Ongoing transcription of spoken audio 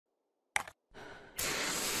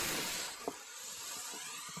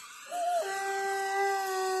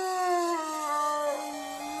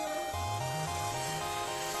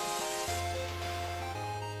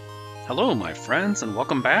Hello, my friends, and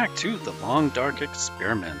welcome back to the Long Dark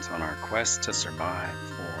Experiment on our quest to survive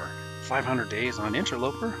for 500 days on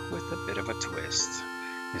Interloper with a bit of a twist.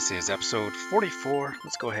 This is episode 44.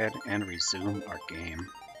 Let's go ahead and resume our game.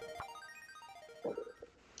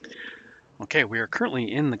 Okay, we are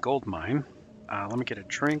currently in the gold mine. Let me get a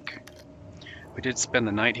drink. We did spend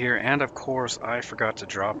the night here, and of course, I forgot to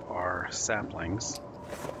drop our saplings,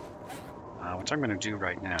 which I'm going to do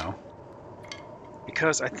right now.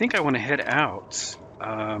 Because I think I want to head out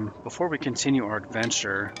before we continue our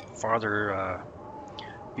adventure farther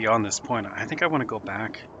beyond this point. I think I want to go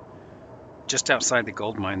back just outside the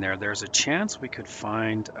gold mine there. There's a chance we could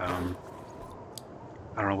find, I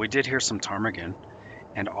don't know, we did hear some ptarmigan,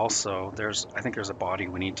 and also I think there's a body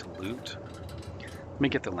we need to loot. Let me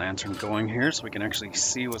get the lantern going here so we can actually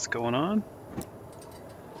see what's going on.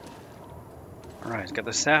 Alright, got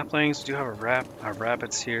the saplings. We do have our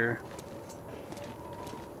rabbits here.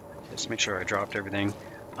 Just make sure I dropped everything.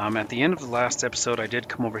 At the end of the last episode, I did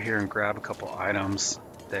come over here and grab a couple items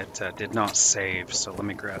that did not save, so let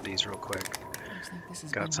me grab these real quick.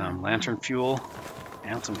 Got some lantern fuel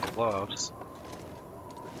and some gloves.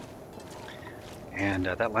 And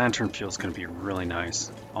that lantern fuel is going to be really nice.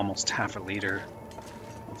 Almost half a liter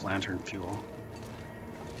of lantern fuel.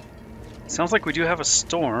 Sounds like we do have a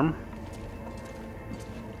storm.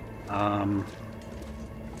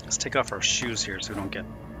 Let's take off our shoes here so we don't get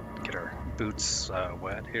our boots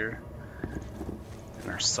wet here, and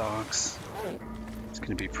our socks. It's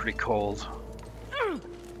going to be pretty cold.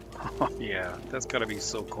 Oh yeah, that's got to be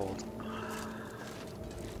so cold.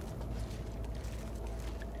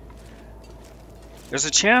 There's a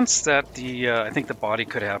chance that I think the body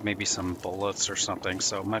could have maybe some bullets or something,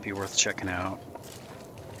 so it might be worth checking out.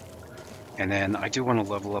 And then I do want to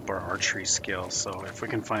level up our archery skill, so if we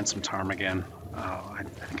can find some ptarmigan, I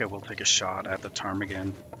think I will take a shot at the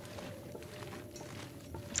ptarmigan.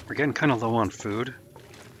 We're getting kind of low on food.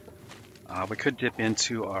 We could dip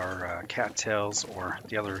into our cattails or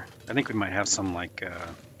the other. I think we might have some like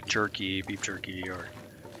jerky, beef jerky, or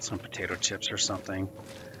some potato chips or something.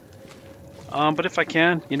 But if I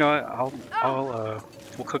can, you know,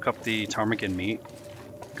 we'll cook up the ptarmigan meat.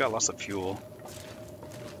 We've got lots of fuel.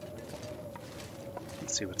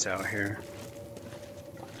 Let's see what's out here.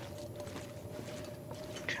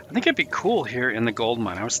 I think it'd be cool here in the gold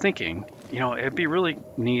mine. I was thinking, you know, it'd be really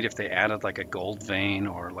neat if they added like a gold vein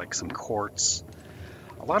or like some quartz.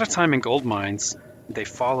 A lot of time in gold mines, they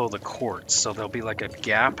follow the quartz, so there'll be like a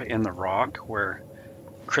gap in the rock where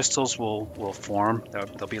crystals will form.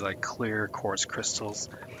 There'll be like clear quartz crystals,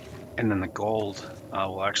 and then the gold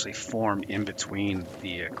will actually form in between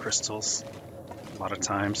the crystals. A lot of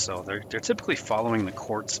times, so they're typically following the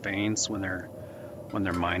quartz veins when they're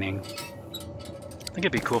mining. I think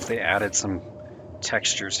it'd be cool if they added some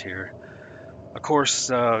textures here. Of course,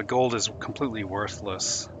 gold is completely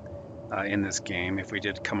worthless in this game if we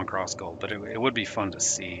did come across gold, but it would be fun to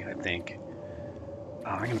see, I think.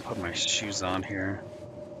 I'm gonna put my shoes on here.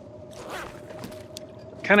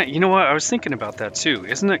 Kind of, you know what? I was thinking about that too.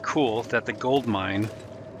 Isn't it cool that the gold mine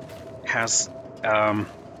has, how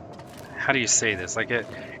do you say this? Like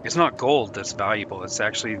it's not gold that's valuable. It's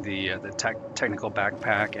actually the technical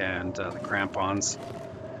backpack and the crampons.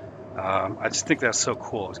 I just think that's so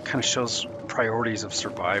cool. It kind of shows priorities of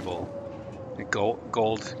survival.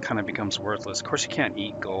 Gold kind of becomes worthless. Of course, you can't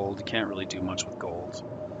eat gold. You can't really do much with gold.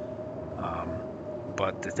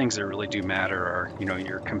 But the things that really do matter are, you know,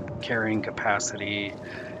 your carrying capacity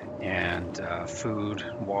and food,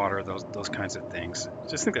 water, those kinds of things. I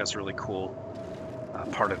just think that's really cool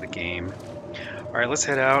part of the game. All right, let's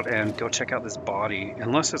head out and go check out this body.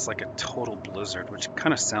 Unless it's like a total blizzard, which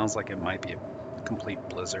kind of sounds like it might be a complete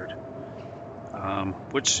blizzard.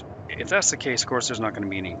 Which, if that's the case, of course, there's not going to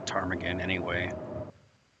be any ptarmigan anyway.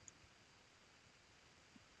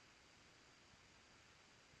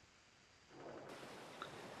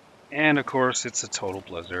 And of course, it's a total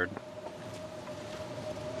blizzard.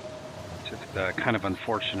 Just kind of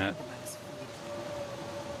unfortunate.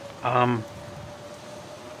 I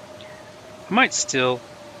might still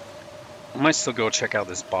go check out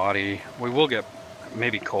this body. We will get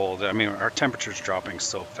maybe cold. I mean, our temperature's dropping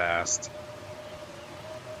so fast.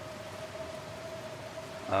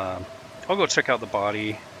 I'll go check out the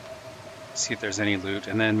body, see if there's any loot,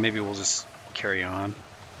 and then maybe we'll just carry on.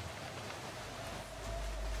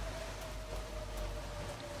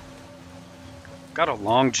 Got a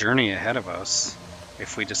long journey ahead of us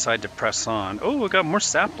if we decide to press on. Oh, we got more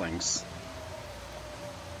saplings.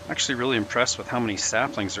 I'm actually really impressed with how many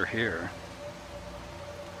saplings are here.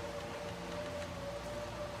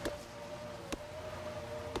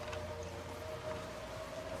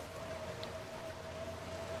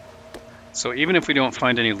 So even if we don't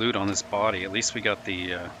find any loot on this body, at least we got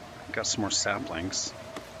the got some more saplings.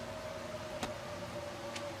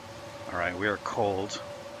 All right, we are cold.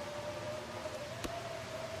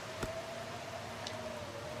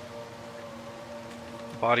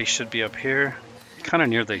 Body should be up here, kind of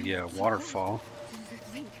near the waterfall.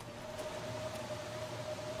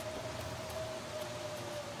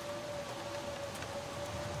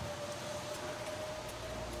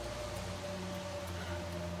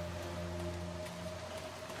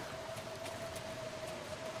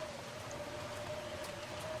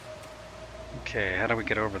 Okay, how do we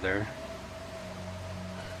get over there?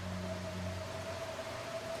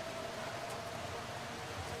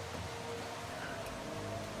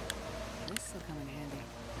 This will come in handy.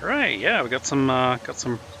 Right, yeah, we got some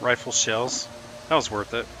rifle shells. That was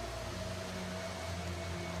worth it.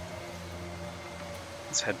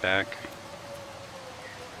 Let's head back.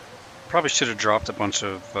 Probably should have dropped a bunch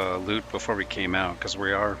of loot before we came out, because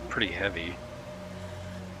we are pretty heavy.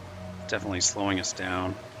 Definitely slowing us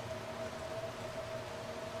down.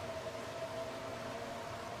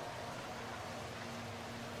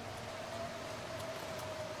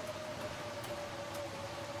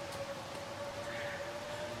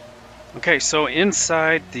 Okay, so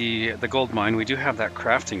inside the gold mine, we do have that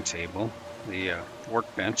crafting table, the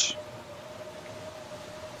workbench.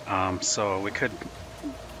 So we could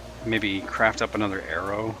maybe craft up another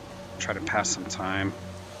arrow, try to pass some time.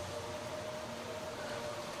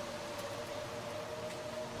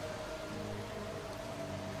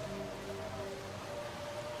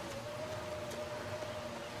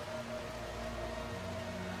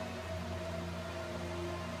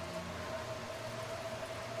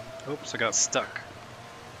 Oops, I got stuck.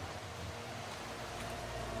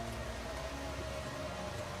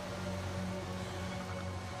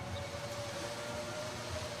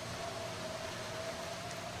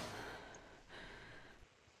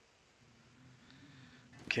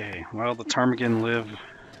 Okay, well, the ptarmigan live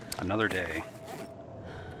another day.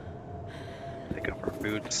 Pick up our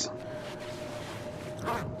boots.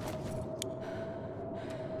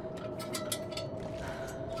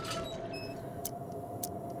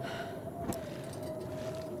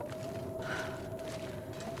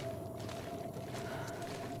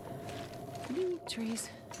 Trees,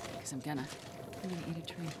 because I'm gonna eat a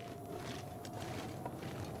tree.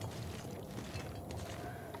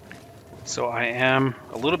 So I am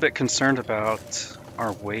a little bit concerned about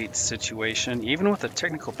our weight situation, even with a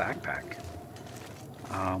technical backpack.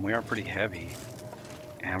 We are pretty heavy,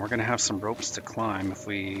 and we're going to have some ropes to climb if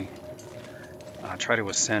we try to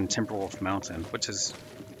ascend Timberwolf Mountain, which is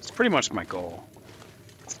it's pretty much my goal.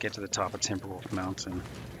 Let's get to the top of Timberwolf Mountain.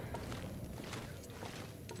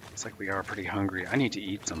 Looks like we are pretty hungry. I need to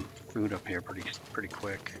eat some food up here pretty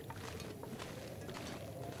quick.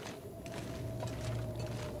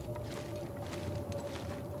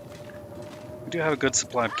 We do have a good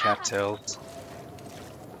supply of cattails.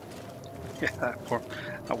 Yeah,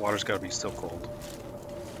 that water's got to be still cold.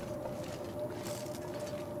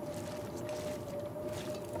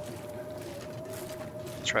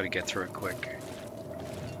 Try to get through it quick.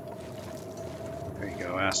 There you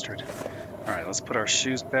go, Astrid. Alright, let's put our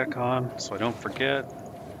shoes back on so I don't forget.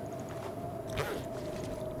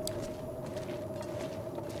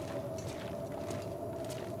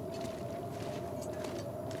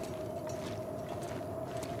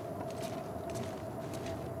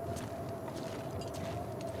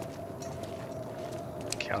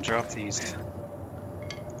 Okay, I'll drop these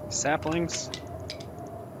saplings.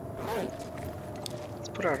 Let's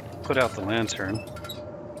put out the lantern.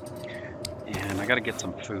 And I gotta get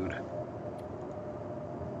some food.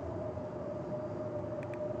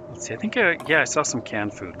 Let's see, I think, yeah, I saw some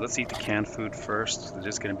canned food. Let's eat the canned food first. It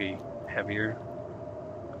is going to be heavier.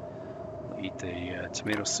 We'll eat the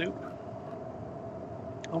tomato soup.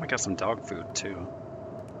 Oh, we got some dog food too.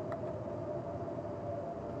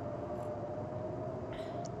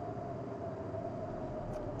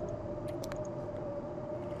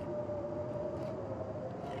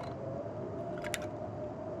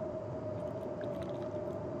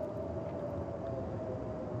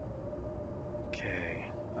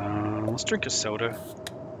 Okay. Let's drink a soda.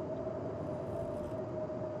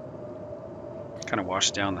 Kind of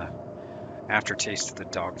wash down the aftertaste of the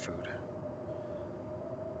dog food.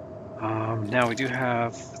 Now we do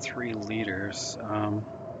have 3 liters.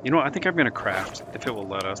 You know what? I think I'm going to craft, if it will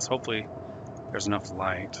let us. Hopefully there's enough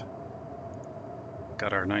light.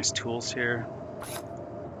 Got our nice tools here.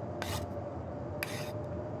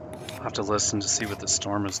 I'll have to listen to see what the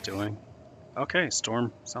storm is doing. Okay,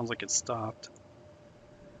 storm sounds like it stopped.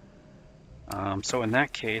 So in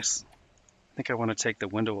that case, I think I want to take the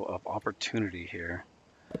window of opportunity here.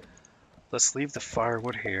 Let's leave the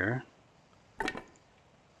firewood here.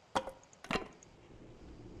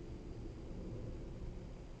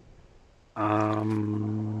 I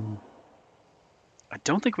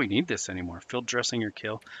don't think we need this anymore. Field dressing or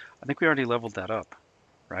kill. I think we already leveled that up,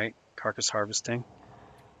 right? Carcass harvesting,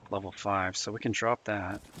 level 5, so we can drop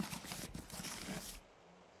that.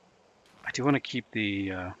 I do want to keep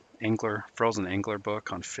the frozen angler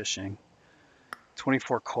book on fishing.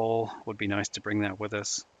 24 coal would be nice to bring that with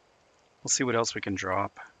us. We'll see what else we can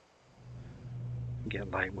drop.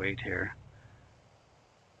 Get lightweight here.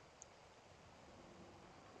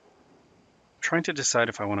 I'm trying to decide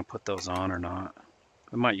if I want to put those on or not.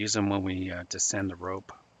 We might use them when we descend the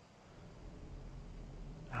rope.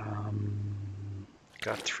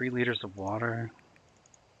 Got 3 liters of water.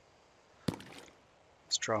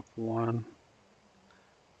 Let's drop 1.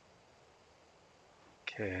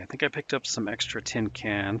 Okay, I think I picked up some extra tin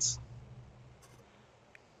cans.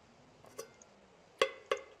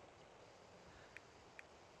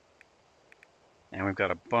 And we've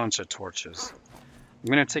got a bunch of torches.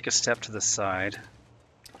 I'm going to take a step to the side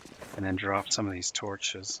and then drop some of these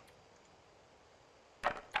torches.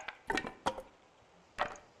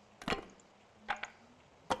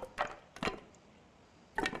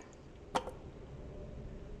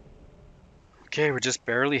 Okay, we're just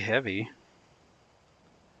barely heavy.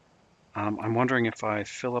 I'm wondering if I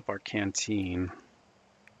fill up our canteen.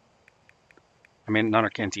 I mean, not our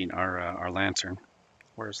canteen, our lantern.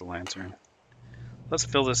 Where's the lantern? Let's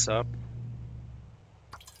fill this up.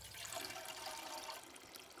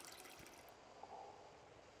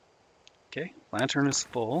 Okay, lantern is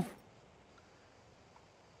full.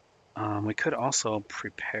 We could also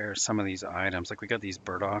prepare some of these items. Like we got these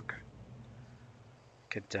burdock.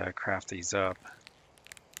 Could craft these up.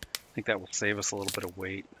 I think that will save us a little bit of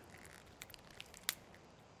weight.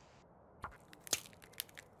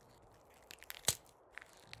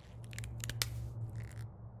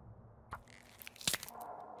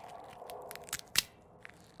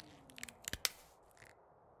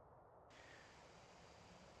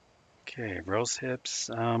 Okay, rose hips.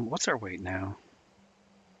 What's our weight now?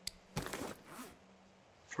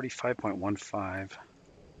 45.15.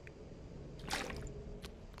 Let's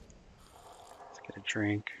get a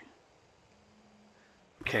drink.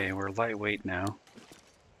 Okay, we're lightweight now.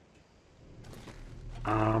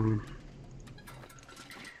 I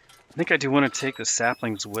think I do want to take the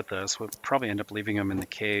saplings with us. We'll probably end up leaving them in the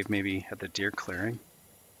cave, maybe at the deer clearing.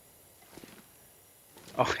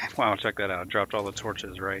 Oh, wow, check that out. Dropped all the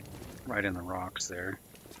torches right in the rocks there.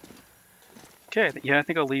 Okay, yeah, I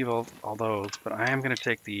think I'll leave all those, but I am going to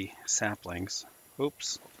take the saplings.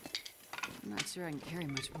 Oops. I'm not sure I can carry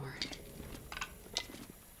much more.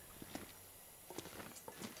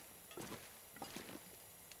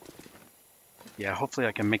 Yeah, hopefully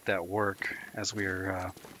I can make that work as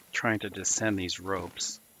we're trying to descend these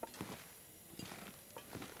ropes.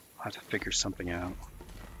 I'll have to figure something out.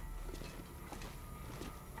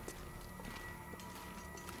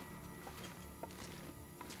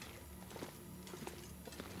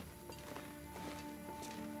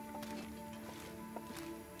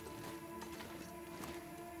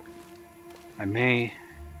 I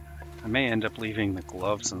may end up leaving the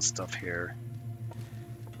gloves and stuff here.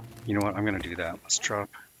 You know what? I'm gonna do that. Let's drop.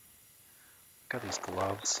 Got these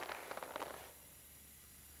gloves.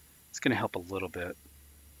 It's gonna help a little bit.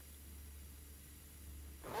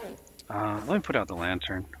 Let me put out the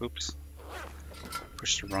lantern. Oops.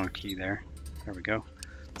 Pushed the wrong key there. There we go.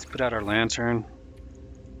 Let's put out our lantern.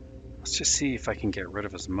 Let's just see if I can get rid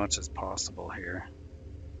of as much as possible here.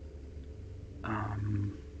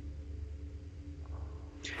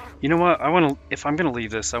 You know what? If I'm gonna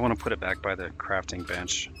leave this, I want to put it back by the crafting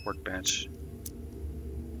bench, workbench.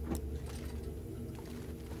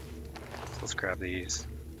 So let's grab these.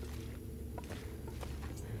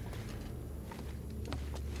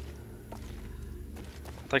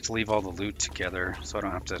 I'd like to leave all the loot together so I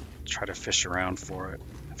don't have to try to fish around for it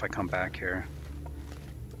if I come back here.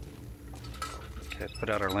 Okay,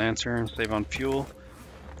 put out our lantern, save on fuel.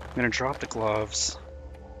 I'm gonna drop the gloves.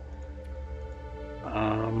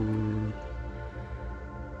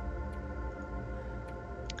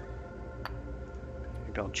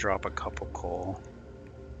 Maybe I'll drop a couple coal.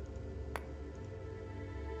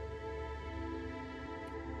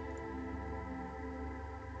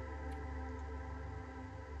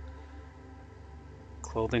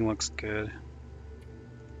 Clothing looks good.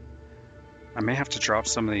 I may have to drop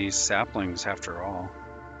some of these saplings after all.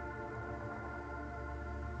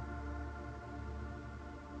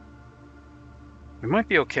 We might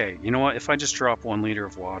be okay. You know what? If I just drop 1 liter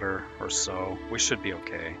of water or so, we should be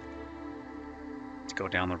okay to go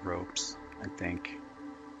down the ropes, I think.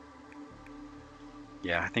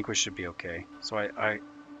 Yeah, I think we should be okay. So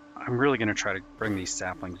I'm really going to try to bring these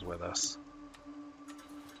saplings with us.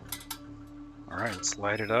 All right, let's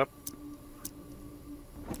light it up.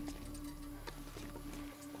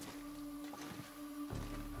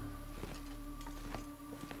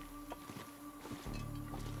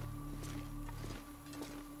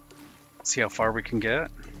 See how far we can get.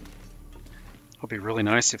 It'll be really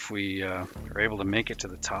nice if we are able to make it to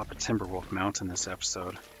the top of Timberwolf Mountain this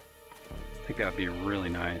episode. I think that would be really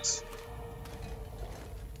nice.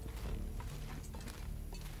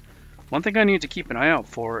 One thing I need to keep an eye out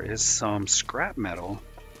for is some scrap metal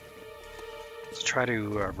to try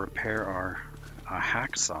to repair our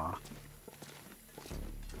hacksaw.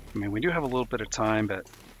 I mean, we do have a little bit of time, but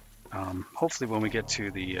hopefully when we get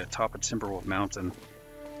to the top of Timberwolf Mountain,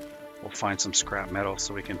 we'll find some scrap metal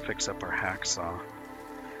so we can fix up our hacksaw.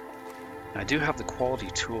 I do have the quality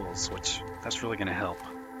tools, which that's really going to help.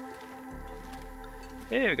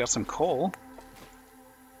 Hey, we got some coal.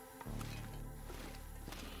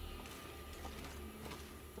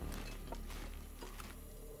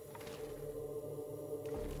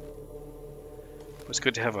 It's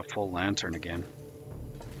good to have a full lantern again.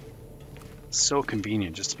 It's so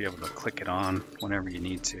convenient just to be able to click it on whenever you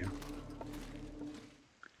need to.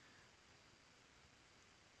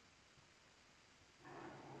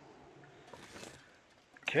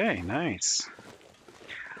 Okay, nice.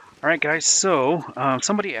 All right, guys, so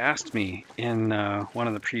somebody asked me in one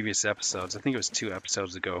of the previous episodes, I think it was 2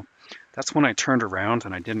 episodes ago, that's when I turned around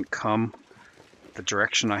and I didn't come the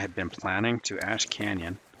direction I had been planning to Ash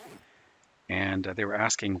Canyon. And they were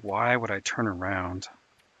asking, why would I turn around?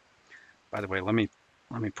 By the way, let me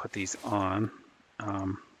put these on.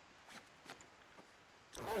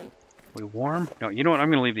 We warm? No, you know what? I'm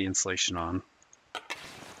going to leave the insulation on.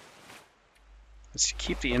 Let's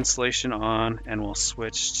keep the insulation on, and we'll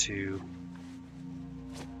switch to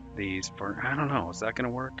these for, I don't know, is that going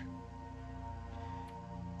to work?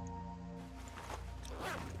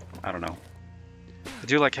 I don't know. I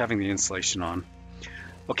do like having the insulation on.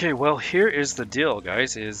 Okay, well, here is the deal,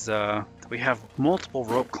 guys, is we have multiple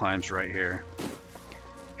rope climbs right here.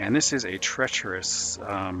 And this is a treacherous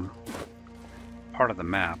part of the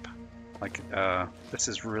map. Like, this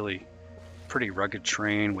is really pretty rugged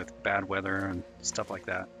terrain with bad weather and stuff like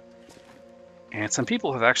that. And some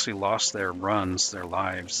people have actually lost their runs, their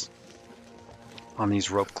lives, on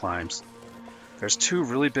these rope climbs. There's 2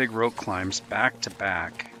 really big rope climbs back to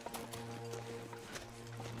back.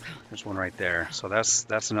 There's one right there. So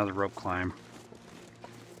that's another rope climb.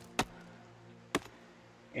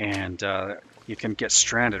 And you can get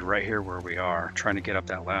stranded right here where we are, trying to get up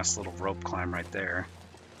that last little rope climb right there.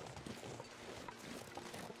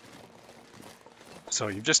 So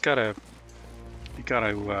you've just got to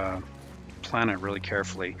plan it really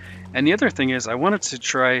carefully. And the other thing is, I wanted to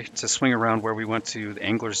try to swing around where we went to the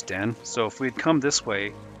Angler's Den. So if we'd come this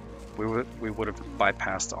way, we would have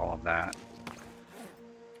bypassed all of that.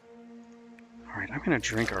 All right, I'm going to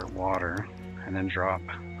drink our water and then drop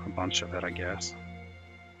a bunch of it, I guess.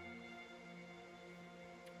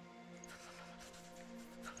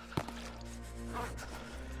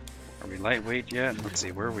 Are we lightweight yet? Let's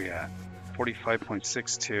see, where are we at?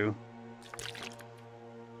 45.62.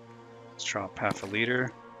 Let's drop half a liter.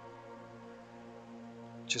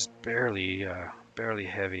 Just barely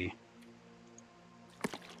heavy.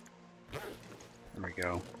 There we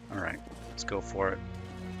go. All right, let's go for it.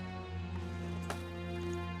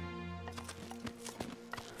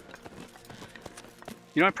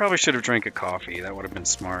 You know, I probably should have drank a coffee. That would have been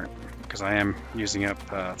smart, because I am using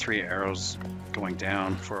up 3 arrows going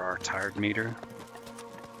down for our tired meter.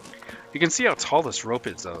 You can see how tall this rope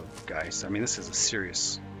is, though, guys. I mean, this is a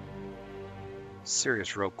serious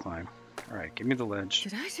rope climb. All right, give me the ledge.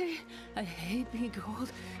 Did I say I hate being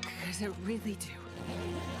cold? Because I really do.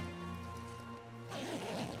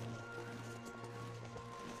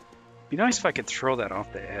 Be nice if I could throw that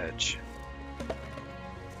off the edge.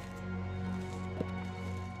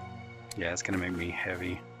 Yeah, it's gonna make me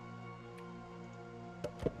heavy.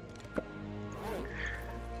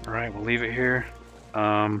 All right, we'll leave it here.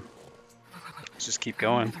 Let's just keep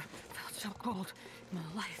going. I never felt so cold in my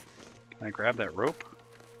life. Can I grab that rope?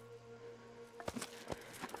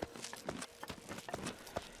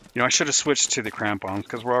 You know, I should have switched to the crampons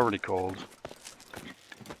because we're already cold.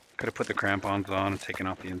 Could have put the crampons on and taken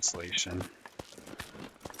off the insulation.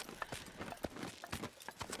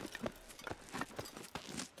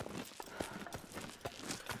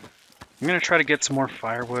 I'm gonna try to get some more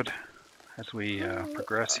firewood as we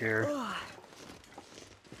progress here.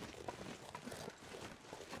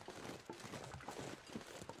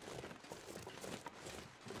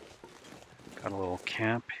 Got a little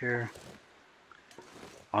camp here.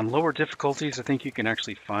 On lower difficulties, I think you can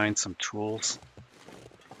actually find some tools,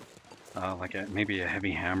 like maybe a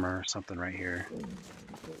heavy hammer or something right here.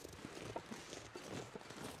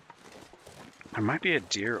 There might be a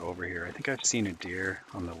deer over here. I think I've seen a deer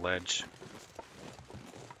on the ledge.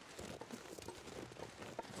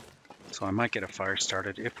 So I might get a fire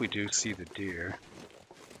started if we do see the deer.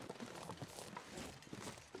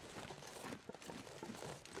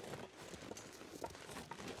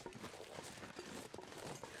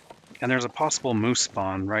 And there's a possible moose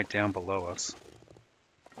spawn right down below us.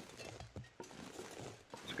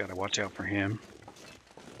 So gotta watch out for him.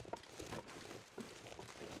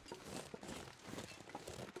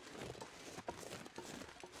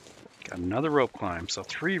 Got another rope climb, so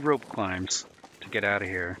 3 rope climbs to get out of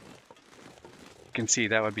here. You can see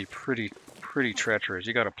that would be pretty treacherous.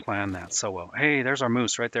 You gotta plan that so well. Hey, there's our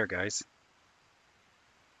moose right there, guys.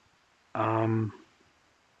 I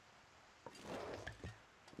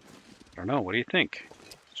don't know. What do you think?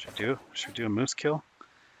 Should we do a moose kill?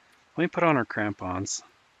 Let me put on our crampons.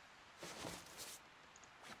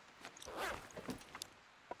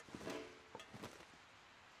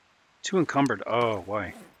 Too encumbered. Oh,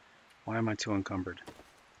 why? Why am I too encumbered?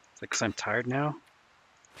 Is it because I'm tired now?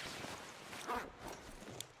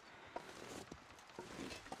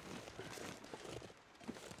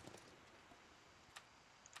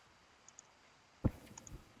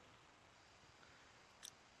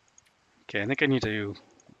 Okay, I think I need to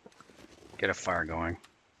get a fire going.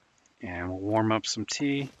 And we'll warm up some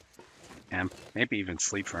tea and maybe even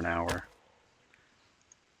sleep for an hour.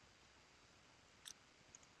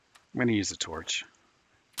 I'm going to use a torch.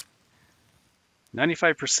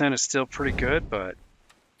 95% is still pretty good, but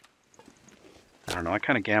I don't know. I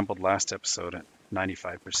kind of gambled last episode at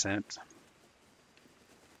 95%.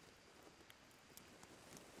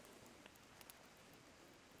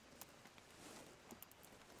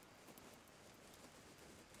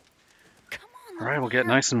 All right, we'll get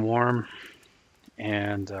nice and warm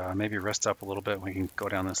and maybe rest up a little bit. We can go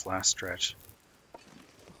down this last stretch.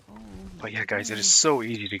 But yeah, guys, it is so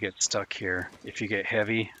easy to get stuck here if you get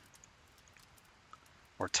heavy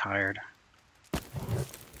or tired.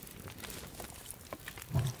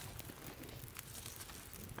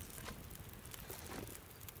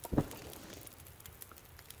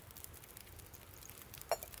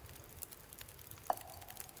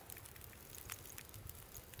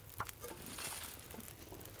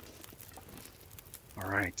 All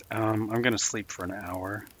right, I'm gonna sleep for an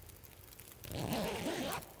hour.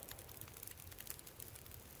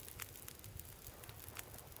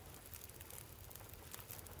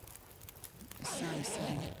 Sun's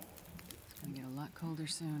setting. It's gonna get a lot colder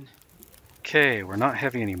soon. Okay, we're not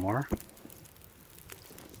heavy anymore.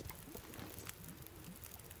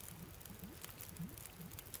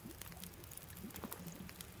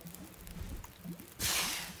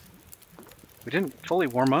 We didn't fully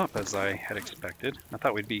warm up as I had expected. I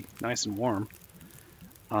thought we'd be nice and warm.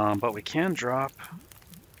 But we can drop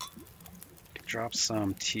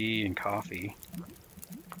some tea and coffee.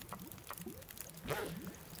 I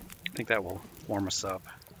think that will warm us up.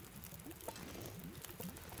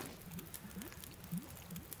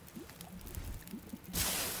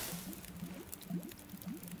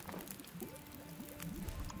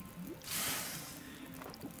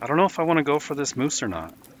 I don't know if I want to go for this moose or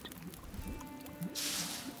not.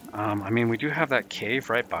 I mean, we do have that cave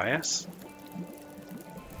right by us.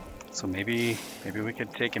 So maybe we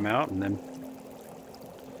could take him out and then...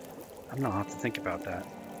 I don't know, I'll have to think about that.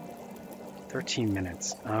 13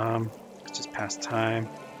 minutes. It's just past time.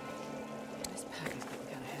 This pack is getting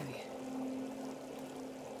kind of heavy.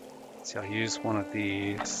 See, I'll use one of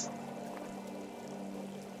these.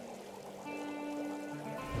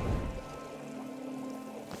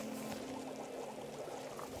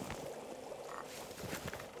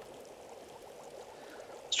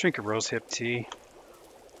 Let's drink a rosehip tea.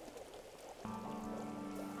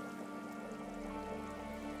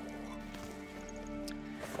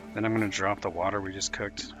 Then I'm going to drop the water we just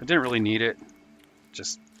cooked. I didn't really need it.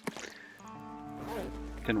 Just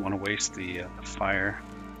didn't want to waste the fire.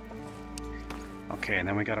 Okay, and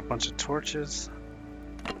then we got a bunch of torches.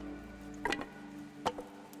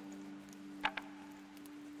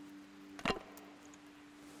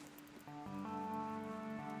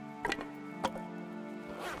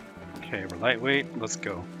 Okay, we're lightweight. Let's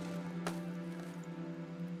go.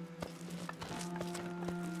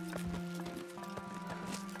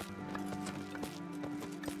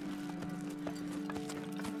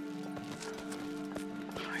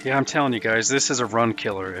 Yeah, I'm telling you guys, this is a run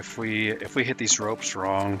killer. If we hit these ropes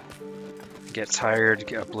wrong, get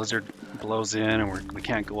tired, a blizzard blows in, and we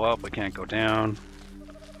can't go up, we can't go down.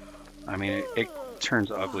 I mean, it turns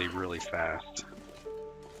ugly really fast.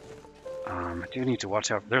 I do need to watch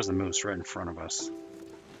out. There's the moose right in front of us.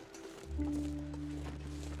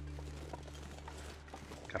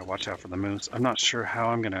 Gotta watch out for the moose. I'm not sure how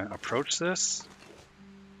I'm gonna approach this.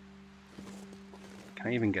 Can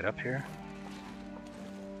I even get up here?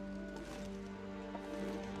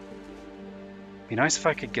 Be nice if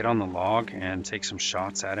I could get on the log and take some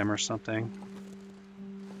shots at him or something.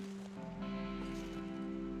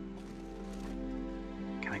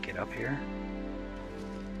 Can I get up here?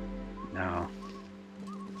 No.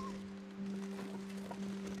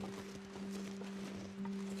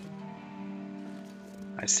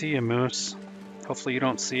 I see you, moose. Hopefully you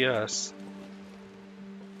don't see us.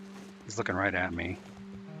 He's looking right at me.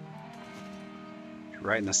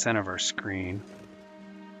 Right in the center of our screen.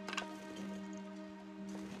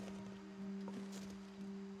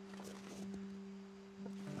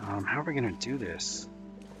 How are we gonna do this?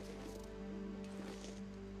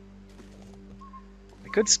 I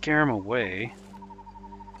could scare him away.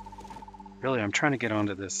 Really, I'm trying to get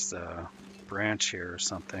onto this branch here or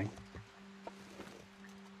something.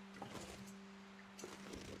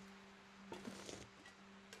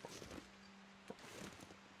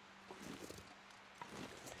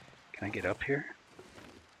 Can I get up here?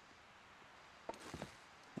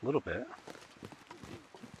 A little bit.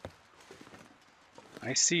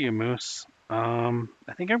 I see you, moose. I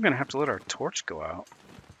think I'm gonna have to let our torch go out.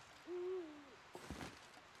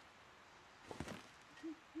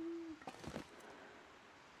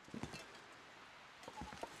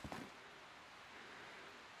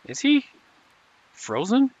 Is he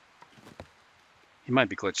frozen? He might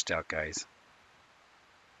be glitched out, guys.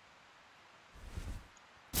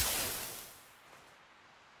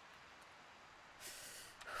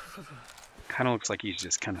 Kind of looks like he's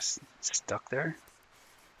just kind of stuck there.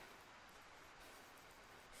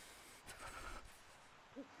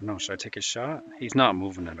 No, should I take a shot? He's not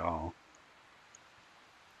moving at all.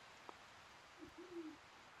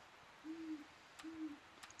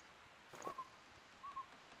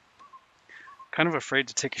 Kind of afraid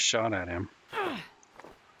to take a shot at him.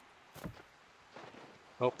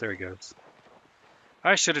 Oh, there he goes.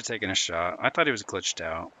 I should have taken a shot. I thought he was glitched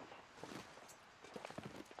out.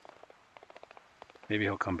 Maybe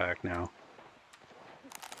he'll come back now.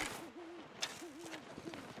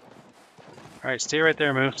 Alright, stay right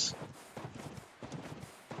there, moose.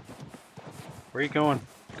 Where are you going?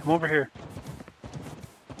 Come over here.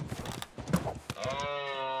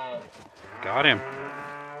 Got him.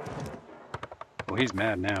 Oh, he's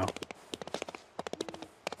mad now.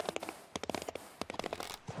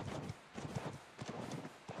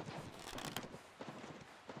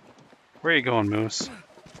 Where are you going, moose?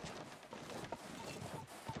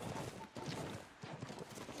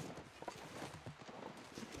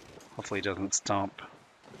 Hopefully he doesn't stomp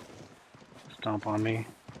on me.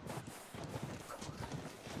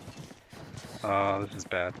 Oh, this is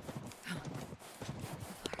bad.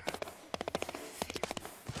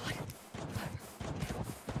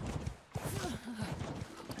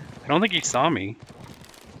 I don't think he saw me.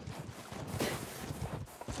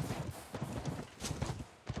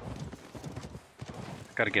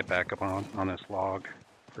 Got to get back up on this log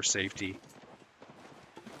for safety.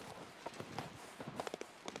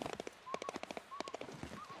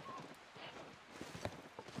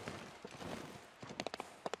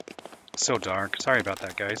 So dark. Sorry about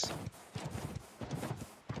that, guys.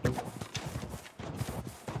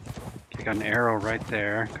 Okay, got an arrow right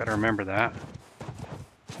there. Got to remember that.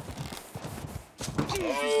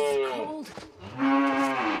 Cold.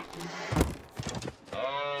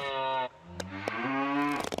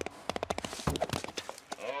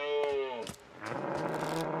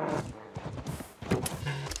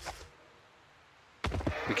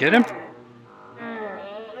 We get him?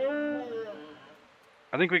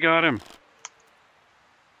 I think we got him.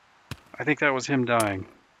 I think that was him dying.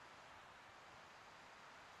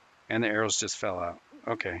 And the arrows just fell out.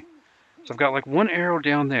 Okay. So I've got like one arrow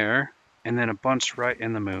down there, and then a bunch right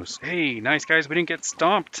in the moose. Hey, nice guys, we didn't get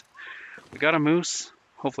stomped. We got a moose.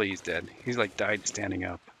 Hopefully he's dead. He's like died standing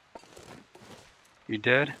up. You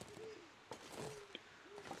dead?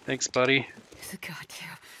 Thanks, buddy. It's a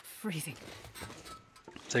goddamn freezing.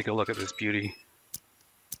 Take a look at this beauty.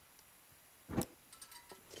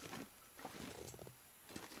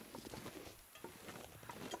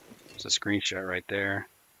 There's a screenshot right there.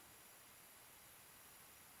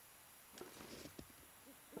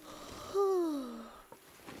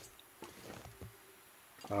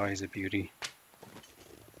 Oh, he's a beauty.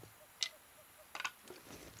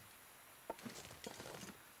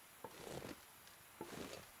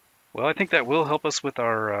 Well, I think that will help us with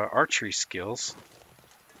our archery skills.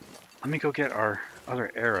 Let me go get our other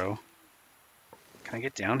arrow. Can I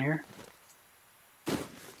get down here?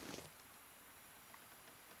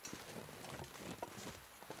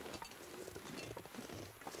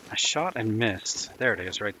 I shot and missed. There it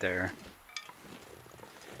is, right there.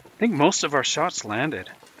 I think most of our shots landed.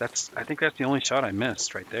 I think that's the only shot I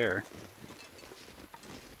missed right there.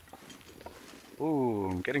 Ooh,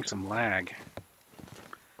 I'm getting some lag.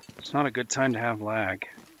 It's not a good time to have lag.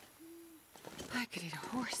 I could eat a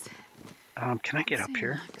horse. Can I get up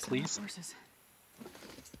here, please?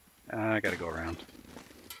 I gotta go around.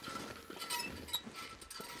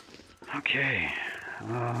 Okay.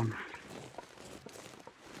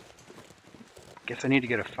 Guess I need to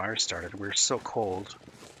get a fire started. We're so cold.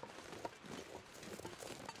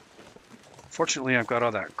 Fortunately, I've got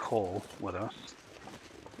all that coal with us.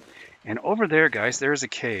 And over there, guys, there's a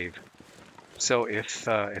cave. So if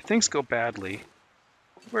things go badly,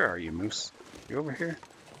 where are you, Moose? You over here?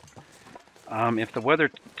 If the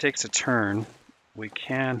weather takes a turn, we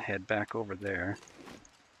can head back over there.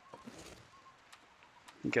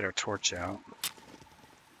 Get our torch out.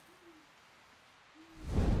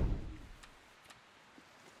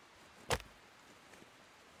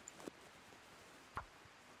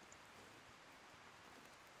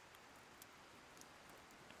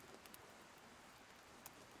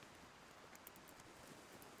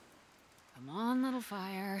 Come on, little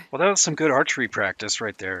fire. Well, that was some good archery practice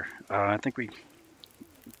right there. I think we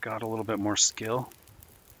got a little bit more skill.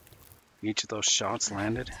 Each of those shots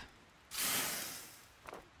landed.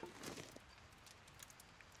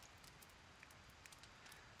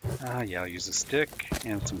 Yeah, I'll use a stick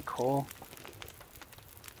and some coal.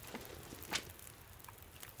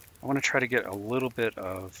 I want to try to get a little bit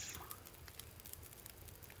of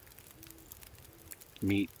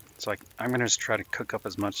meat. So I'm going to just try to cook up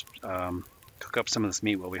cook up some of this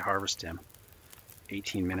meat while we harvest him.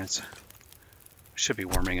 18 minutes. Should be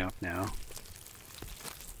warming up now.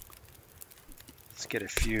 Let's get a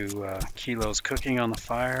few kilos cooking on the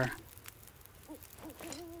fire.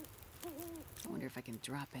 I wonder if I can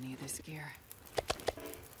drop any of this gear.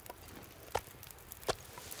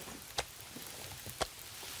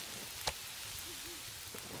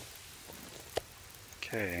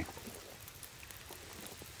 Okay.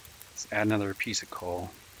 Let's add another piece of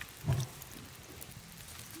coal.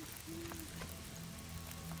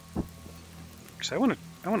 Actually,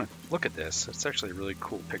 I want to look at this. It's actually a really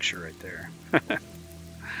cool picture right there.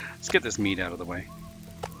 Let's get this meat out of the way.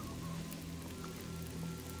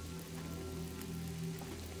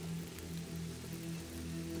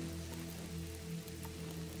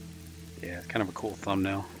 Yeah, it's kind of a cool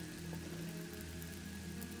thumbnail.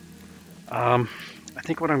 I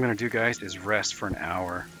think what I'm going to do, guys, is rest for an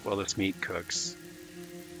hour while this meat cooks.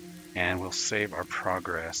 And we'll save our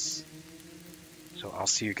progress. So I'll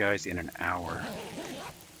see you guys in an hour.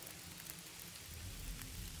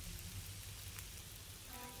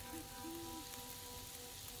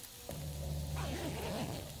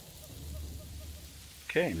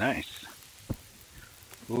 Okay, nice.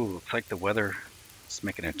 Ooh, looks like the weather is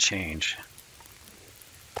making a change.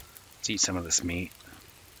 Let's eat some of this meat.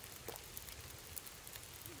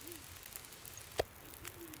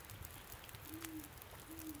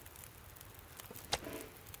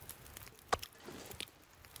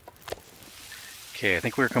 Okay, I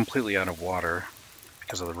think we're completely out of water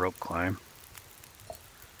because of the rope climb.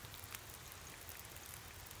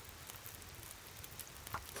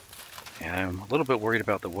 And I'm a little bit worried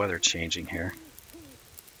about the weather changing here.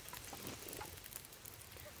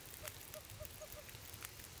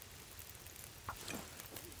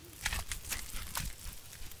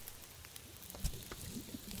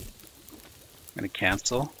 I'm going to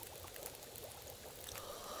cancel.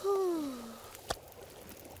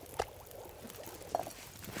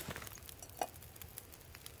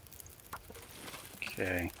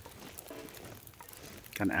 Okay.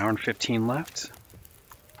 Got an hour and 15 left.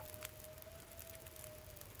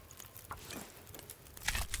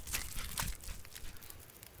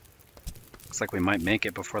 Looks like we might make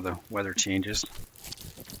it before the weather changes.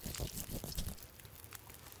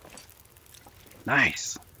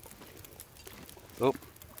 Nice. Oh,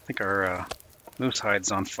 I think our moose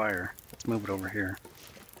hide's on fire. Let's move it over here.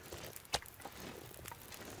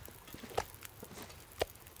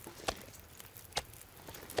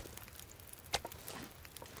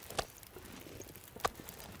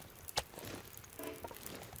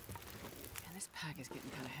 And this pack is getting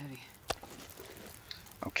kind of heavy.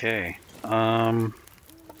 Okay.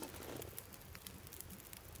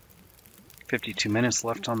 52 minutes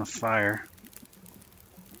left on the fire.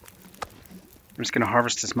 I'm just going to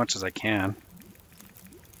harvest as much as I can.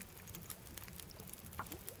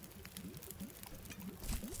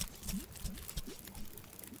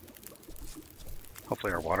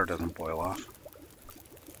 Hopefully our water doesn't boil off.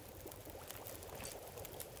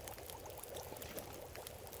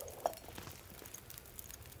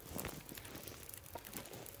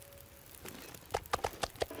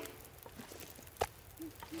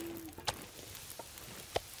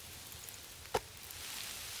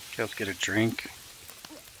 Okay, let's get a drink.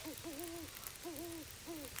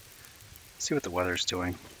 See what the weather's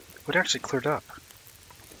doing. Oh, it actually cleared up.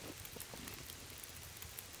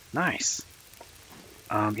 Nice.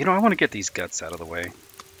 You know, I want to get these guts out of the way.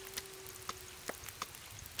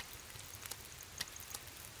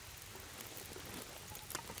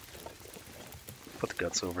 Put the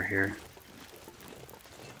guts over here.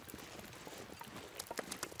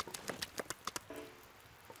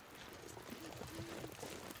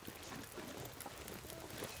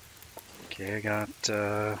 Okay, I got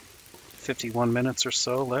 51 minutes or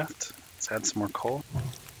so left. Let's add some more coal.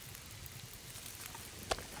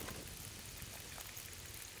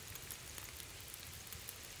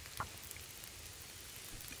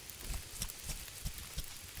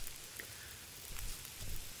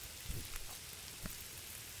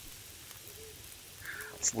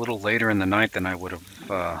 It's a little later in the night than I would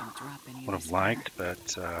have liked,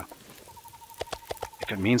 but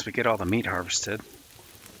if it means we get all the meat harvested,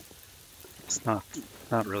 it's not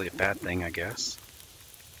really a bad thing, I guess.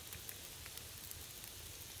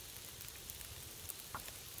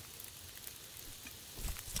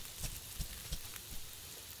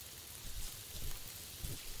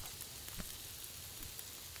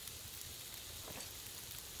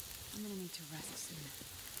 I'm gonna need to rest soon.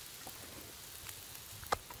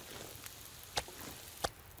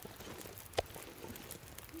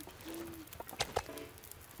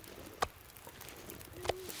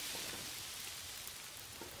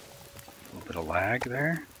 A little bit of lag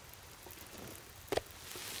there.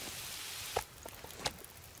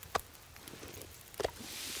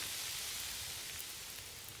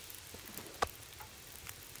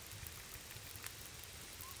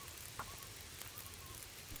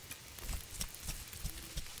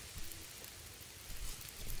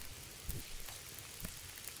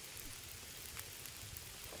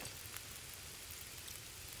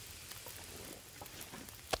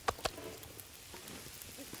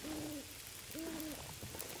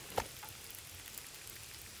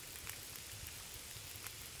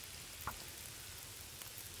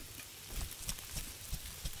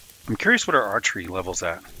 I'm curious what our archery level's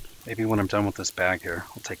at. Maybe when I'm done with this bag here,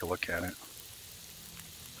 I'll take a look at it.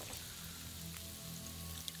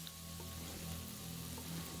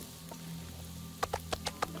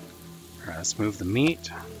 Alright, let's move the meat.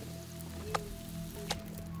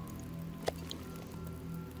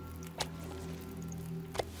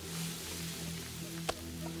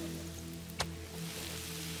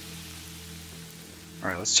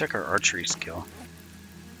 Alright, let's check our archery skill.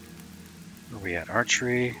 Where are we at?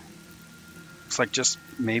 Archery. Looks like just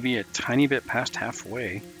maybe a tiny bit past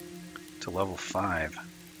halfway to level 5.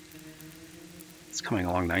 It's coming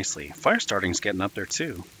along nicely. Fire starting's getting up there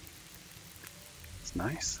too. It's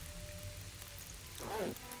nice.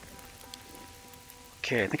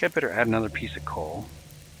 Okay, I think I better add another piece of coal.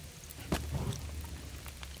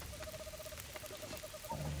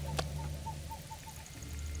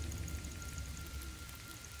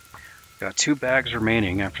 Got 2 bags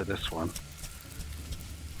remaining after this one.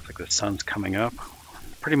 Looks like the sun's coming up.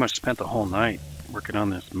 Pretty much spent the whole night working on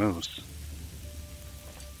this moose.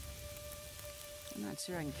 I'm not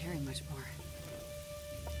sure I can carry much more.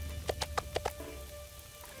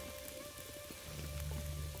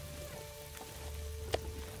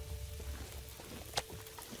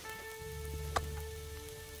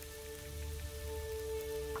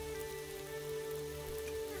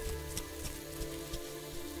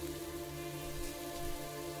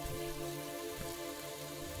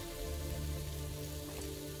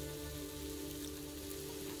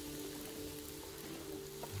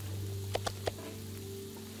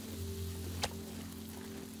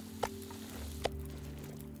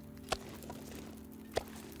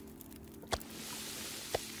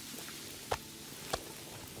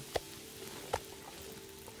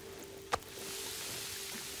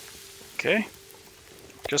 Okay,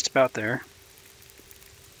 just about there.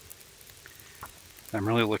 I'm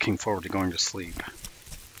really looking forward to going to sleep.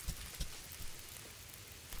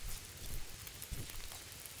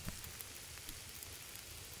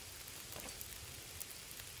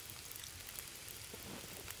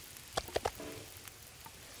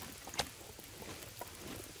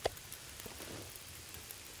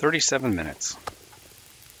 37 minutes.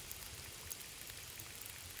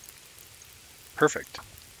 Perfect.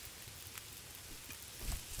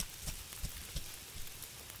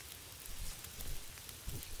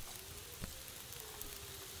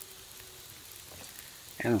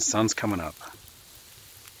 And the sun's coming up.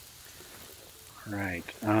 All right.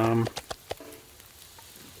 I'm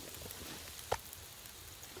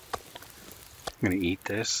gonna eat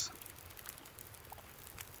this.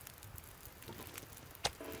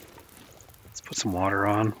 Let's put some water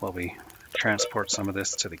on while we transport some of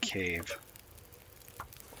this to the cave.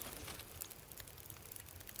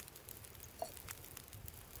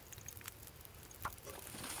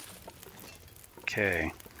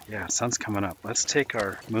 Okay. Yeah, sun's coming up. Let's take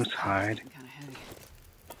our moose hide. Kind of heavy.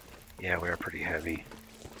 Yeah, we are pretty heavy.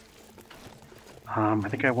 I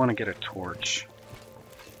think I want to get a torch.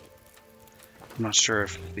 I'm not sure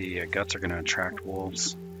if the guts are going to attract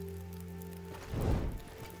wolves.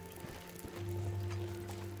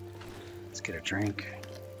 Let's get a drink.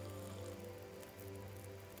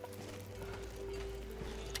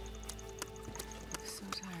 I'm so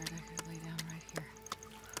tired I could lay down right here.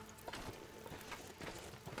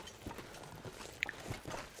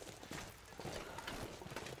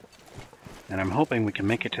 And I'm hoping we can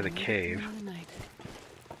make it to the cave. Another night.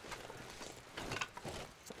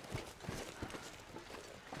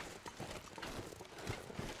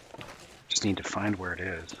 Just need to find where it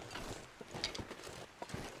is.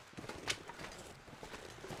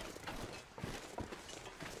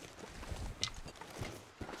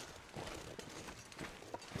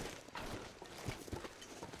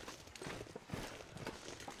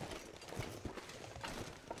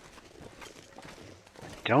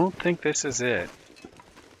 Don't think this is it.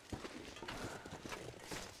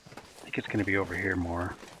 I think it's going to be over here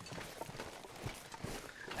more.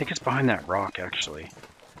 I think it's behind that rock, actually.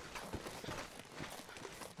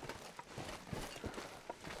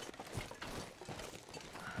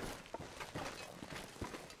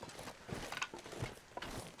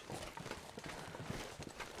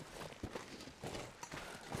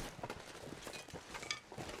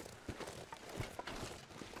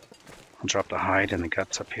 I'll drop the hide and the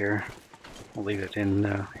guts up here. We'll leave it in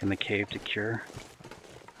the cave to cure.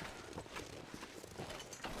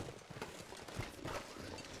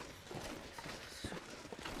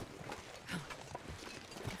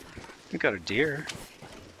 We got a deer.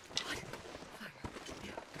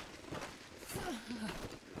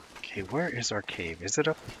 Okay, where is our cave? Is it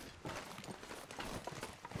up?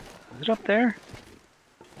 Is it up there?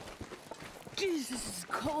 Jesus, this is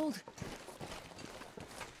cold.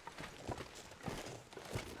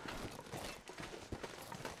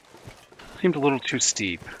 Seemed a little too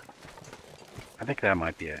steep. I think that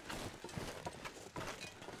might be it.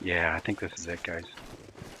 Yeah, I think this is it, guys.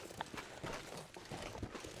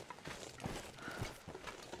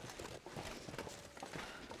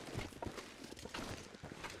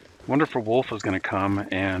 Wonder if a wolf is going to come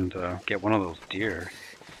and get one of those deer.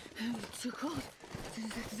 It's too cold. I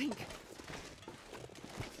think.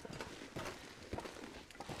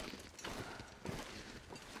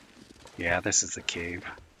 Yeah, this is the cave.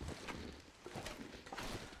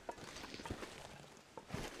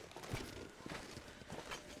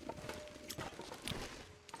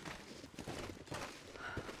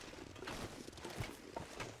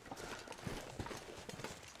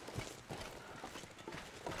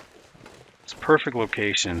 Perfect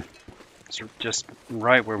location. It's just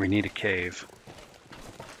right where we need a cave.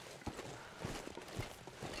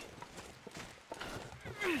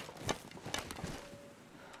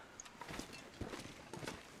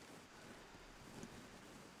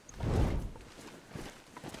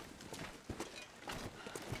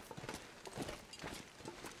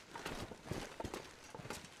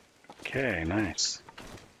 Okay, nice.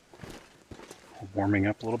 Warming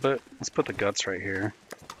up a little bit. Let's put the guts right here.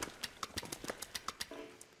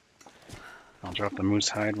 I'll drop the moose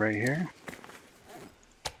hide right here.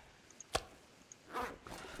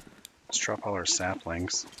 Let's drop all our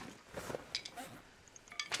saplings.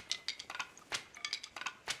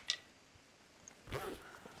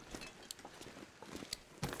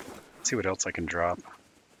 Let's see what else I can drop.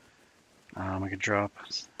 I could drop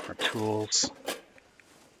our tools.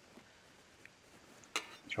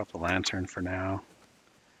 Drop the lantern for now.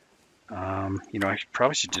 You know, I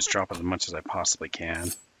probably should just drop as much as I possibly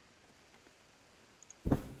can.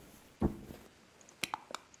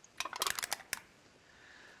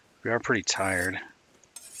 We are pretty tired.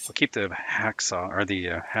 We'll keep the hacksaw or the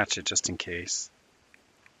hatchet just in case.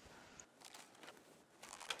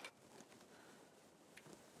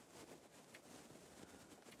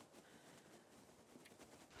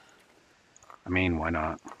 I mean, why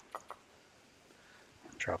not?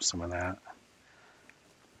 Drop some of that.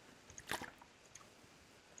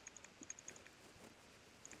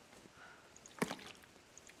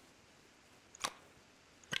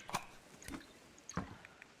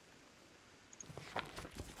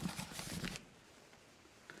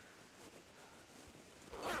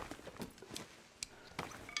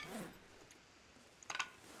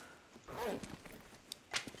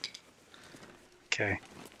 Okay.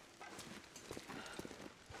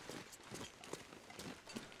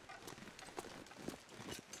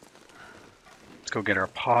 Let's go get our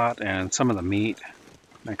pot and some of the meat.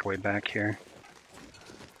 Make our way back here.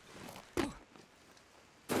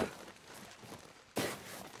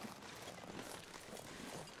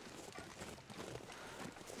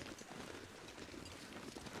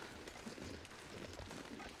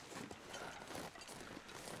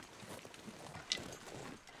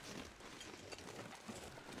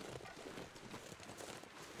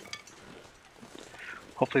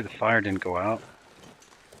 Hopefully the fire didn't go out.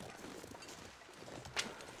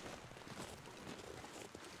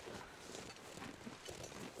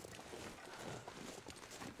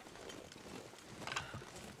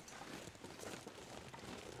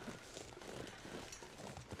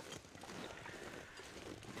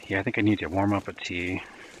 Yeah, I think I need to warm up a tea.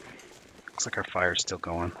 Looks like our fire's still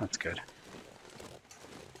going. That's good.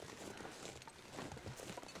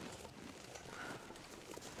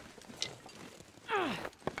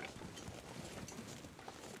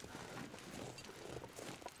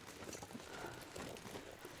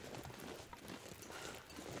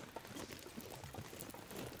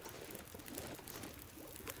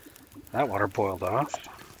 That water boiled off.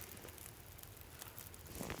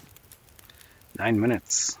 9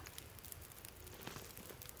 minutes.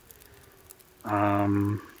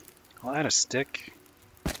 I'll add a stick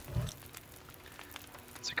so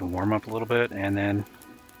I can warm up a little bit, and then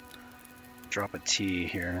drop a tea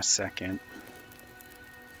here in a second.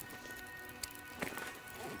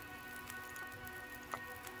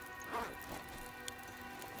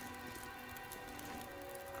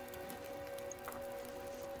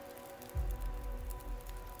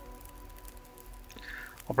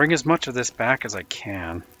 I'll bring as much of this back as I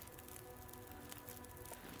can.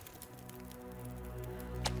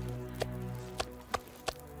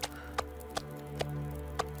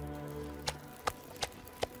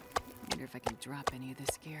 Wonder if I can drop any of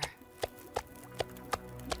this gear.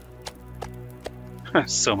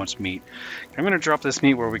 So much meat. I'm going to drop this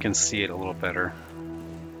meat where we can see it a little better.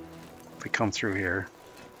 If we come through here.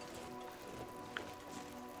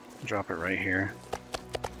 Drop it right here.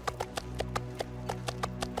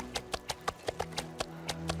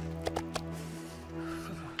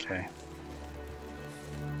 Okay.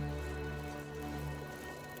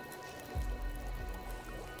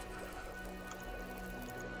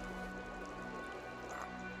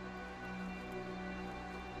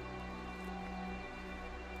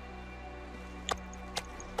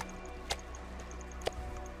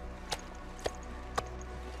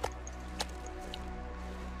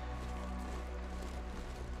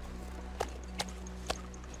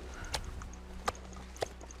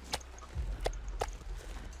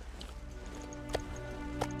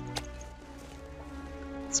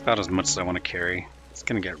 It's about as much as I want to carry. It's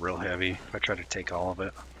going to get real heavy if I try to take all of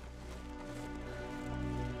it.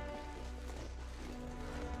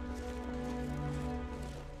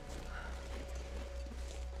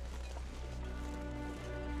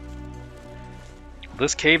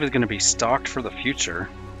 This cave is going to be stocked for the future.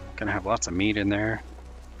 Going to have lots of meat in there.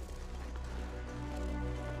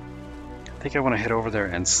 I think I want to head over there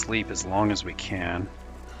and sleep as long as we can.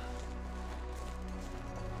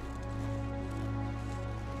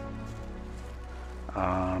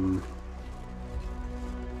 I'm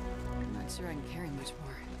not sure I can carry much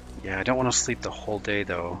more. Yeah, I don't want to sleep the whole day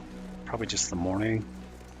though. Probably just the morning.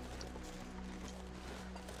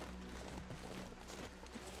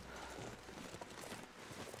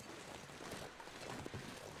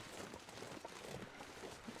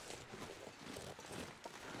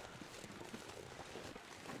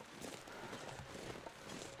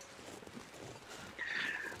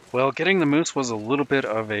 Well, getting the moose was a little bit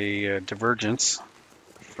of a divergence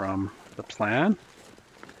from the plan.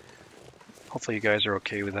 Hopefully you guys are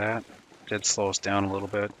okay with that. It did slow us down a little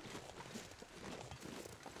bit.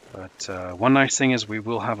 But one nice thing is we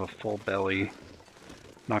will have a full belly.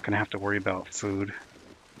 Not going to have to worry about food.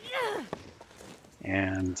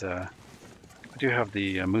 And we do have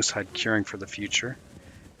the moose hide curing for the future.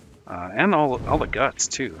 And all the guts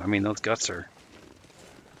too. I mean, those guts are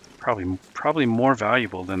probably more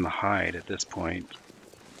valuable than the hide at this point.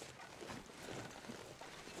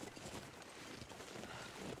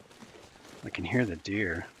 can hear the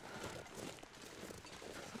deer.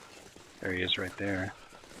 There he is right there.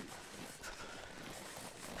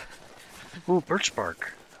 Ooh, birch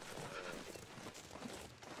bark.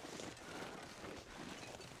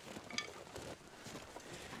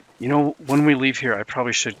 You know, when we leave here, I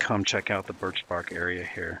probably should come check out the birch bark area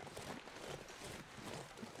here.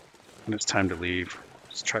 When it's time to leave,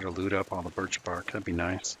 just try to loot up all the birch bark. That'd be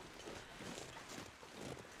nice.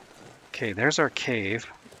 Okay, there's our cave.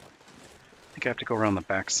 I think I have to go around the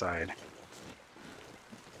back side.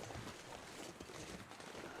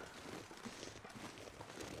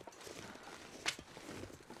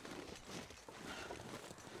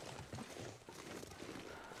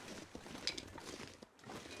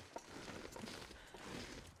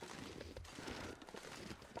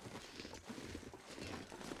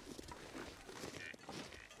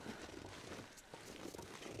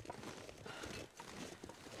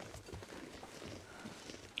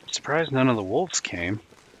 Surprised none of the wolves came.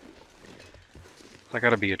 I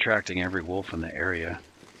gotta be attracting every wolf in the area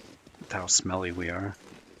with how smelly we are.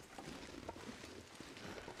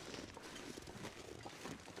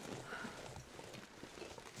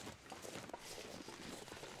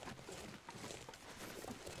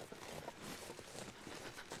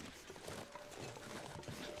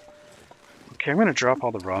 Okay, I'm gonna drop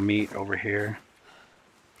all the raw meat over here.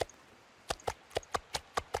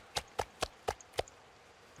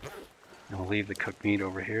 I'll leave the cooked meat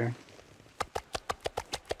over here.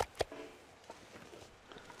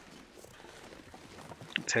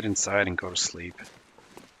 Let's head inside and go to sleep.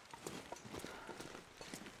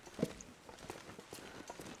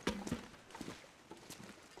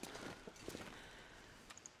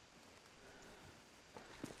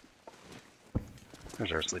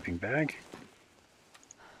 There's our sleeping bag.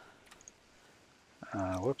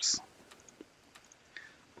 Whoops.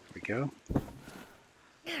 There we go.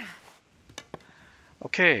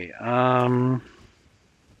 Okay, let's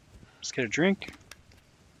get a drink.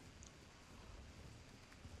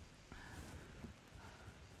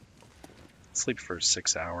 Sleep for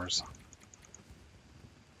 6 hours.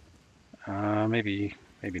 Maybe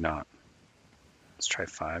not. Let's try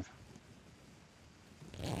 5.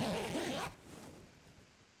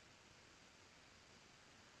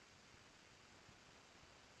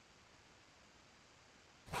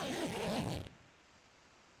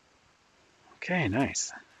 Okay,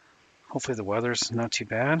 nice. Hopefully the weather's not too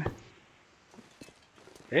bad.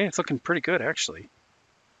 Hey, it's looking pretty good actually.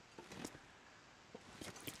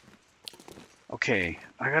 Okay,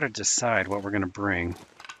 I gotta decide what we're gonna bring.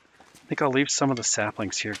 I think I'll leave some of the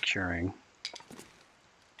saplings here curing.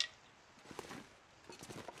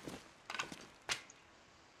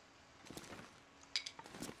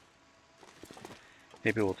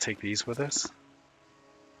 Maybe we'll take these with us.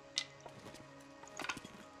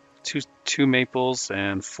 Two maples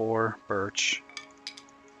and 4 birch.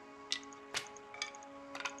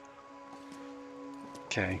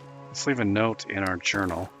 Okay, let's leave a note in our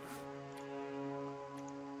journal.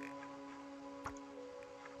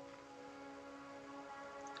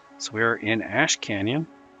 So we're in Ash Canyon.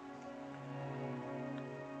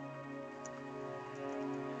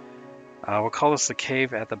 We'll call this the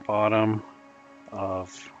cave at the bottom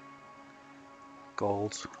of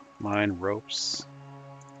Gold Mine Ropes.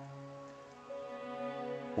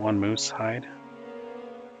 1 moose hide.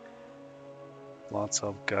 Lots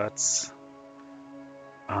of guts.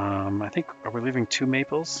 I think, are we leaving 2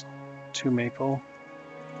 maples? 2 maple.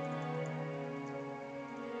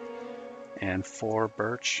 And 4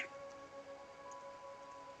 birch.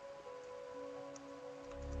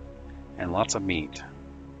 And lots of meat.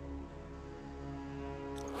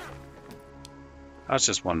 That's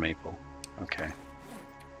just 1 maple. Okay.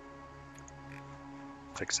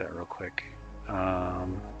 Fix that real quick.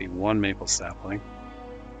 Be 1 maple sapling.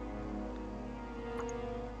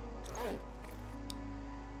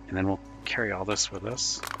 And then we'll carry all this with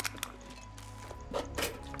us.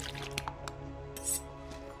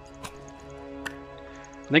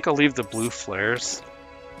 I think I'll leave the blue flares.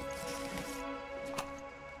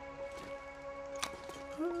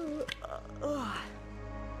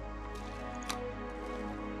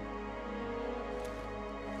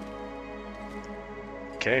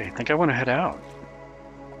 Okay, I think I want to head out.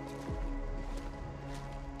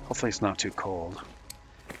 Hopefully it's not too cold.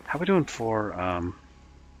 How are we doing for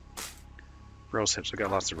rose hips? We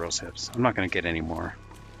got lots of rose hips. I'm not going to get any more.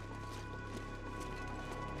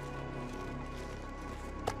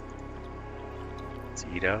 Let's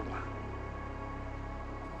eat up.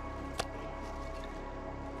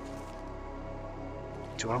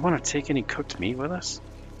 Do I want to take any cooked meat with us?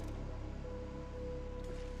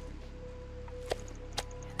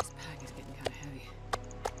 This pack is getting kind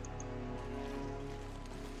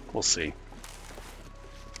We'll see.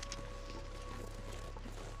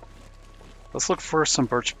 Let's look for some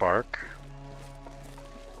birch bark.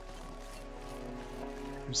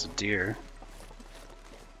 There's a deer.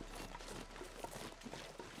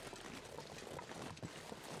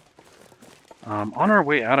 On our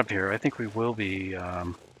way out of here, I think we will be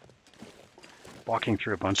walking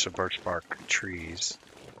through a bunch of birch bark trees.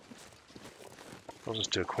 I'll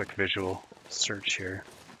just do a quick visual search here.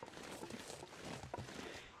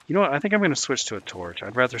 You know what? I think I'm going to switch to a torch.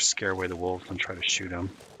 I'd rather scare away the wolves than try to shoot them.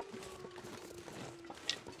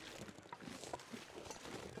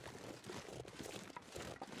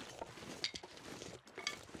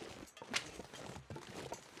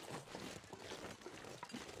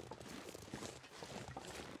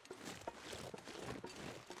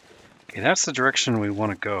 Okay, that's the direction we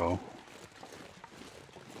want to go.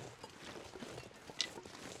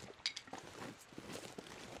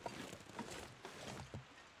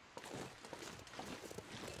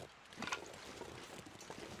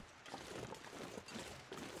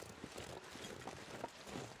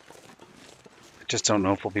 I just don't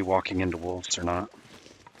know if we'll be walking into wolves or not.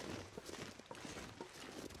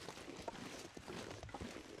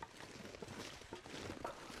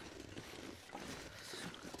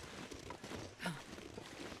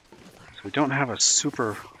 We don't have a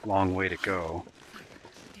super long way to go.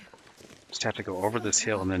 Just have to go over this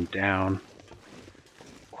hill and then down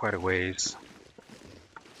quite a ways.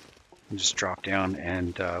 And just drop down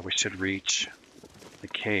and we should reach the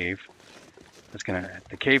cave.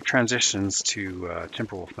 The cave transitions to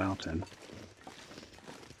Timberwolf Mountain.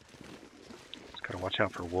 Just gotta watch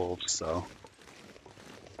out for wolves though.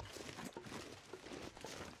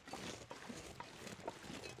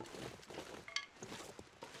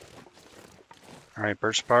 Alright,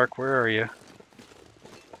 Birch Bark, where are you?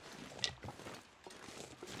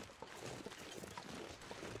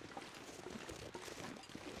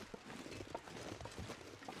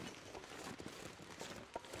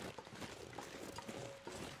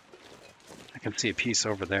 I can see a piece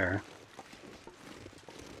over there.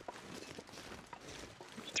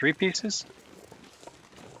 3 pieces?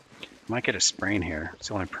 Might get a sprain here. It's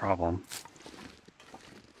the only problem.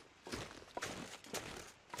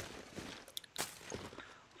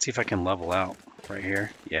 See if I can level out right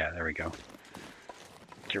here. Yeah, there we go.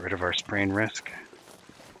 Get rid of our sprain risk.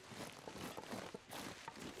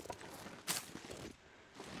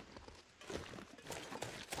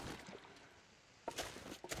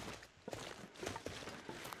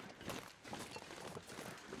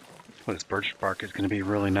 Well, this birch bark is going to be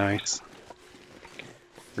really nice.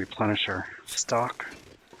 Replenish our stock.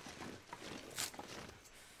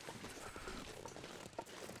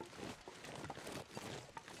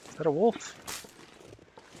 Is that a wolf?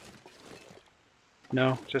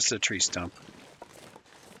 No, just a tree stump.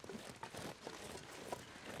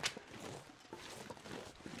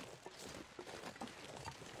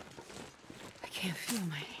 I can't feel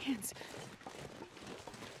my hands.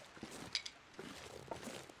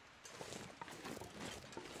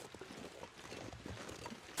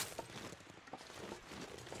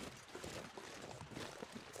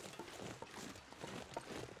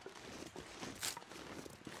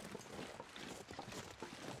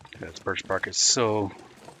 This birch bark is so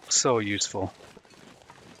useful.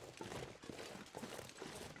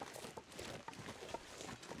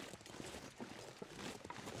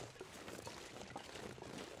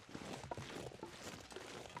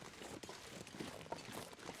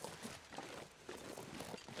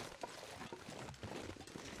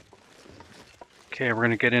 Okay, we're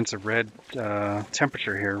going to get into red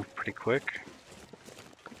temperature here pretty quick.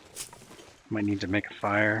 Might need to make a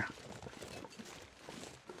fire.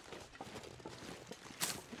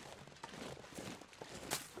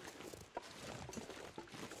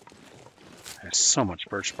 There's so much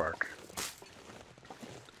birch bark.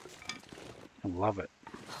 I love it.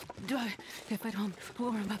 If I don't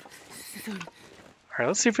warm up soon. Alright,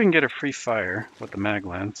 let's see if we can get a free fire with the mag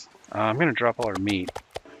lens. I'm going to drop all our meat.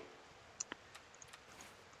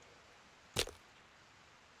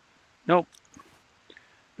 Nope.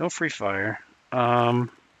 No free fire. You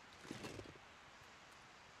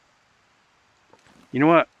know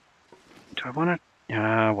what? Do I want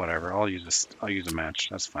to? Whatever. I'll use this. I'll use a match.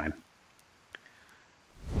 That's fine.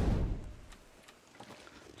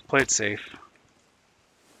 Let's play it safe.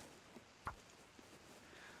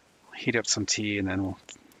 Heat up some tea and then we'll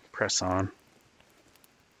press on.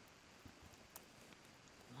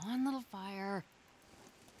 One little fire.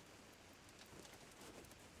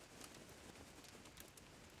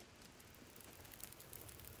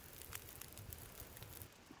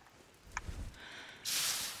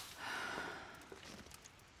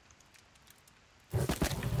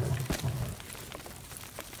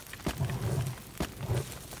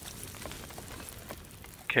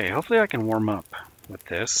 Okay, hopefully I can warm up with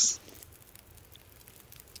this.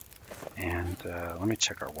 And let me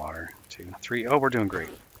check our water. 2, 3. Oh, we're doing great.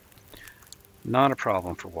 Not a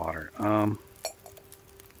problem for water.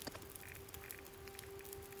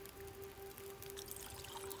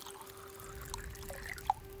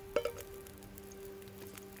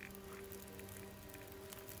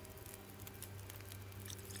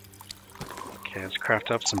 Okay, let's craft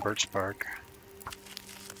up some birch bark.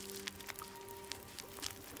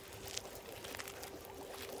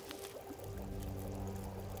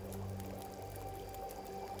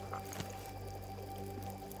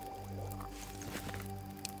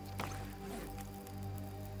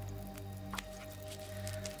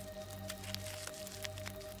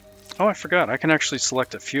 Oh, I forgot. I can actually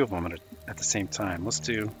select a few of them at the same time. Let's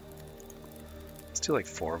do like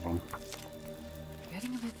 4 of them.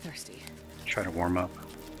 Getting a bit thirsty. Try to warm up.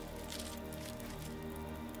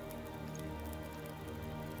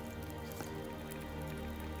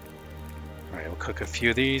 All right, we'll cook a few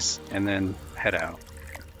of these and then head out.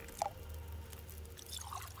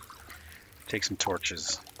 Take some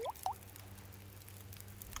torches.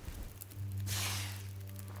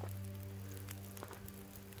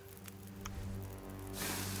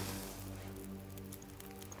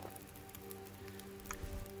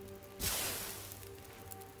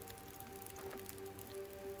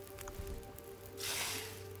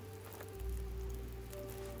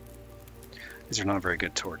 These are not very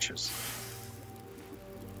good torches.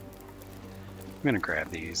 I'm gonna grab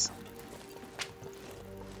these.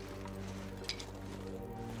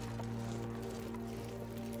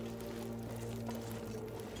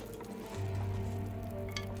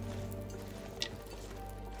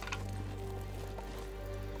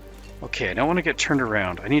 Okay, I don't want to get turned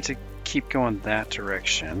around. I need to keep going that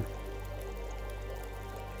direction.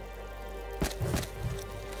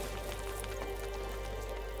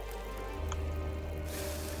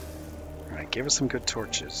 Alright, give us some good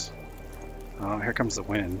torches. Oh, here comes the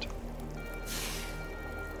wind.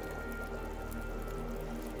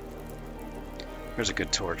 There's a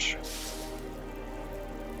good torch.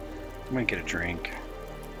 I'm gonna get a drink.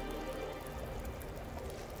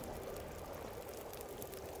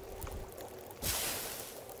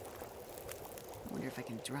 I wonder if I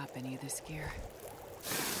can drop any of this gear.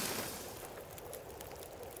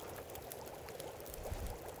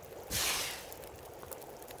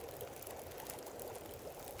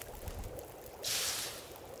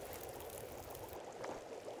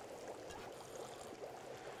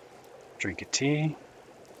 Drink of tea.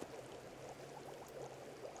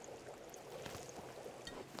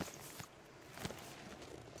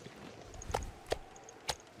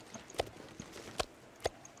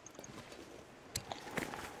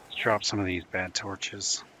 Let's drop some of these bad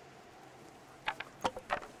torches.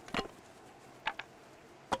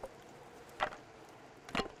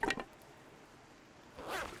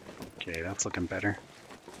 Okay, that's looking better.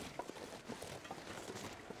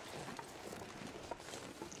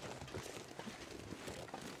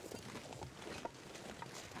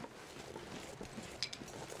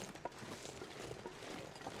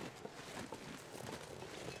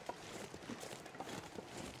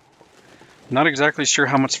 Not exactly sure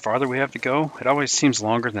how much farther we have to go. It always seems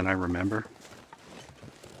longer than I remember.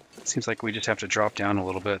 It seems like we just have to drop down a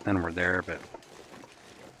little bit, then we're there, but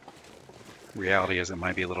reality is it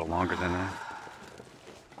might be a little longer than that.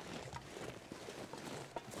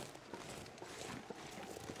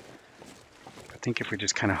 I think if we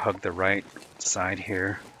just kind of hug the right side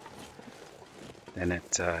here, then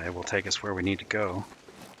it will take us where we need to go.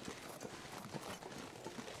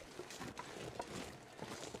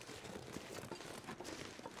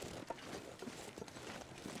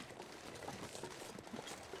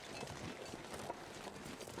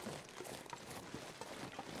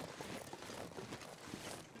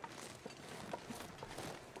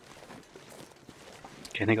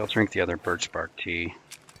 I think I'll drink the other birch bark tea.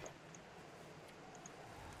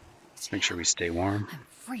 Let's make sure we stay warm. I'm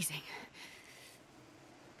freezing.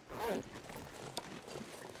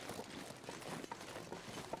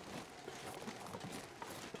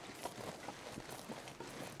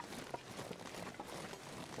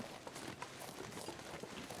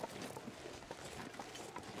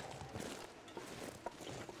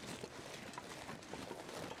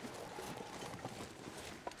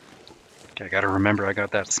 Okay, I gotta remember I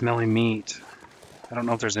got that smelly meat. I don't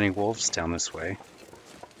know if there's any wolves down this way.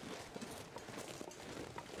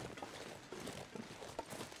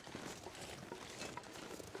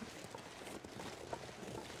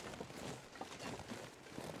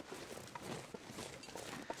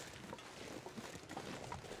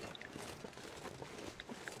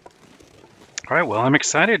 All right, well, I'm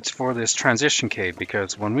excited for this transition cave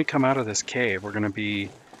because when we come out of this cave, we're going to be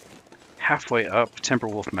halfway up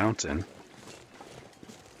Timberwolf Mountain.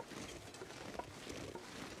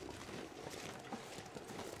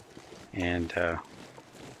 And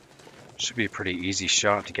should be a pretty easy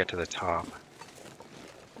shot to get to the top.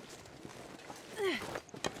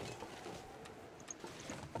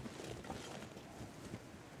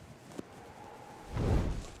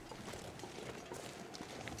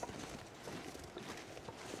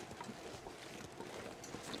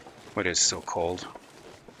 It is so cold.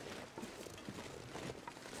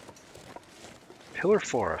 Pillar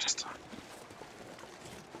Forest.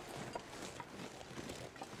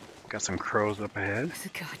 Got some crows up ahead.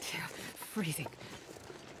 God, yeah, freezing.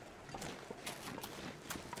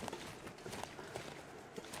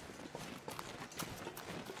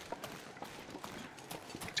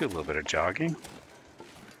 Do a little bit of jogging.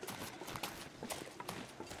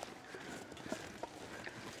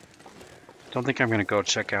 Don't think I'm going to go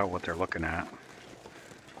check out what they're looking at.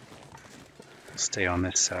 Stay on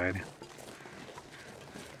this side.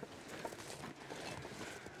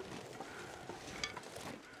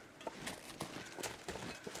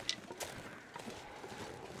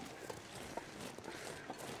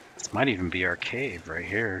 This might even be our cave right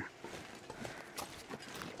here.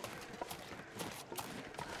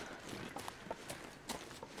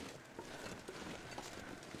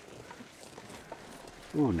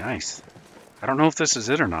 Ooh, nice. I don't know if this is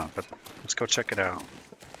it or not, but let's go check it out.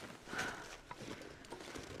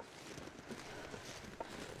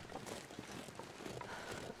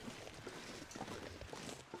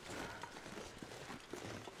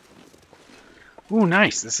 Ooh,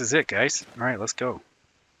 nice. This is it, guys. All right, let's go.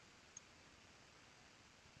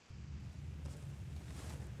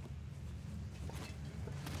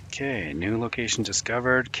 Okay, new location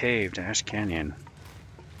discovered. Cave, Ash Canyon.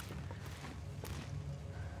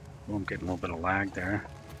 Oh, I'm getting a little bit of lag there.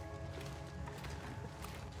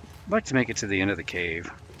 I'd like to make it to the end of the cave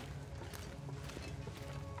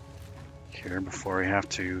here before we have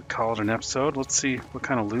to call it an episode. Let's see what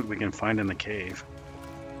kind of loot we can find in the cave.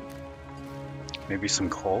 Maybe some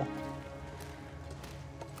coal.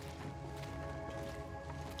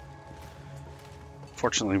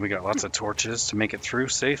 Fortunately, we got lots of torches to make it through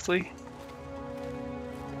safely.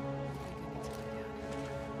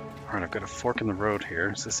 Alright, I've got a fork in the road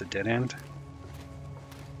here. Is this a dead end?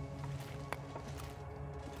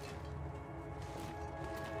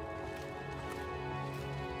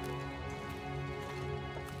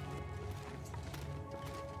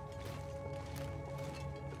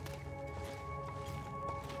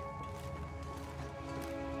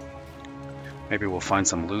 Maybe we'll find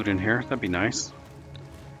some loot in here. That'd be nice.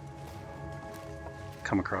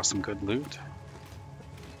 Come across some good loot.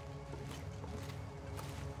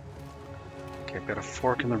 Okay, I've got a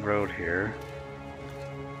fork in the road here.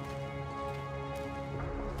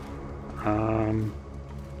 I'm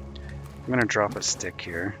gonna drop a stick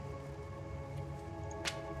here.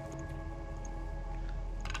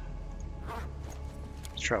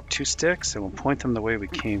 Let's drop 2 sticks and we'll point them the way we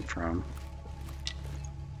came from.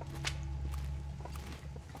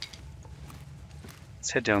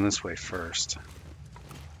 Let's head down this way first.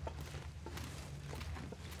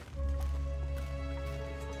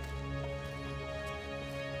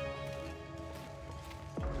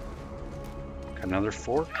 Another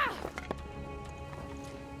fork.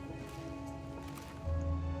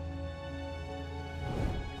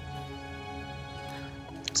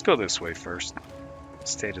 Let's go this way first.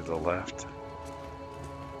 Stay to the left.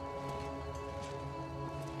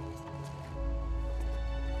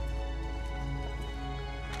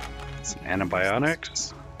 Some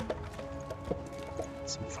antibiotics.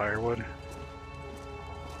 Some firewood.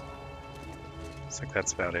 Looks like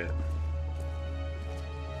that's about it.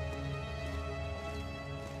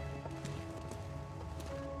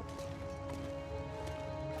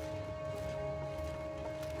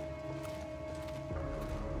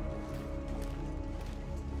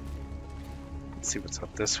 See what's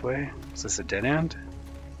up this way. Is this a dead end?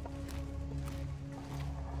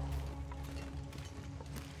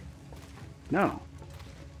 No.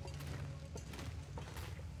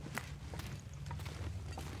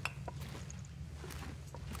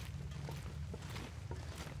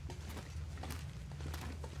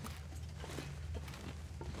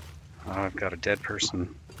 Oh, I've got a dead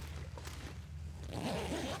person.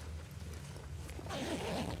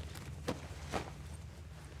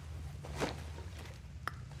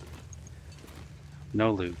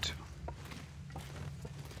 No loot.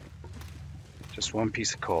 Just one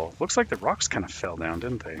piece of coal. Looks like the rocks kind of fell down,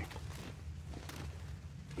 didn't they?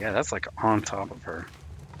 Yeah, that's like on top of her.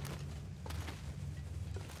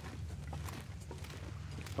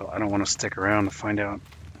 Well, I don't want to stick around to find out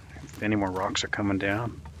if any more rocks are coming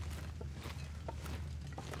down.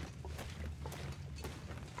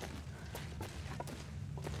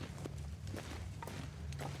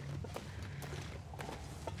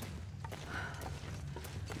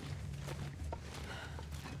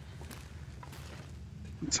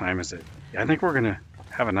 What time is it? I think we're gonna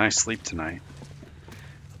have a nice sleep tonight.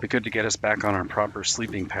 Be good to get us back on our proper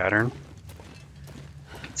sleeping pattern.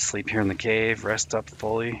 Sleep here in the cave, rest up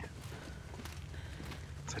fully.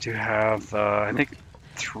 So I do have, I think,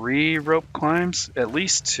 3 rope climbs, at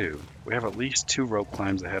least 2. We have at least 2 rope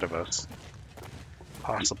climbs ahead of us,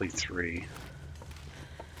 possibly 3.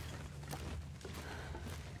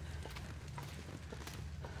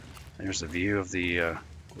 There's a view of the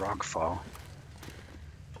rock fall.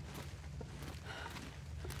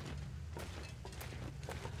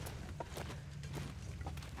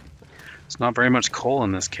 There's not very much coal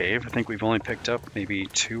in this cave. I think we've only picked up maybe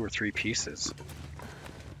 2 or 3 pieces.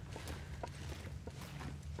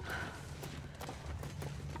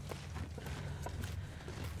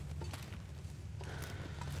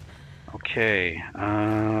 Okay,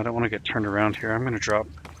 I don't want to get turned around here. I'm going to drop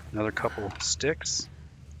another couple sticks.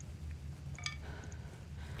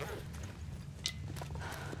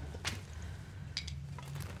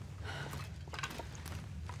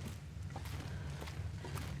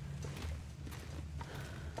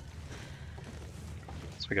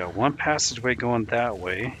 So we got one passageway going that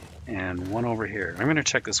way and one over here. I'm going to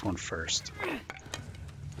check this one first.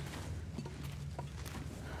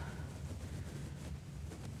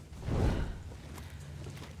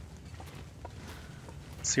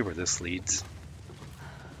 See where this leads.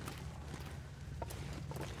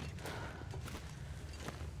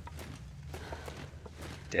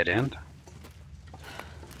 Dead end.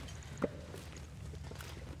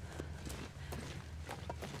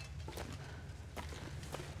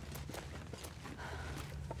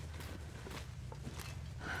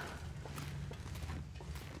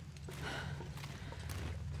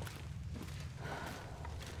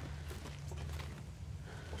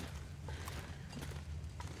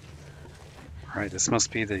 All right, this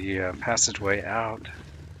must be the passageway out.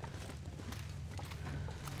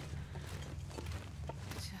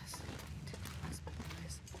 Just need to close my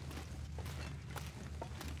eyes.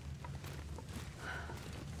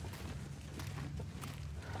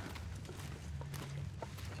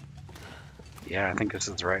 Yeah, I think this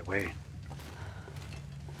is the right way.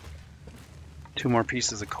 2 more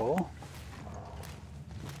pieces of coal.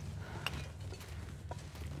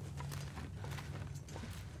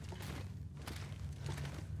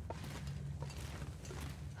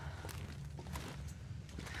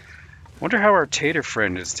 Wonder how our tater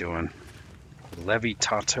friend is doing.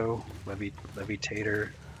 Levitato, Levitator,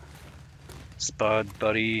 Spud,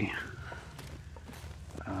 Buddy.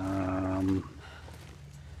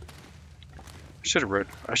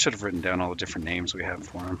 I should have written down all the different names we have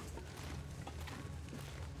for him.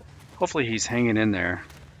 Hopefully he's hanging in there.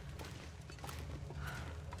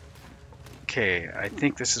 Okay, I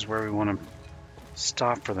think this is where we want to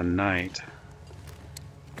stop for the night.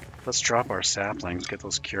 Let's drop our saplings, get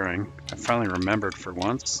those curing. I finally remembered for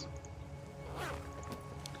once.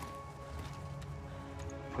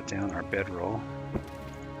 Put down our bedroll.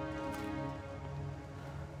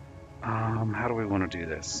 How do we want to do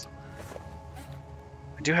this?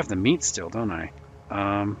 I do have the meat still, don't I?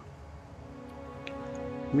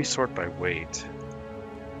 Let me sort by weight.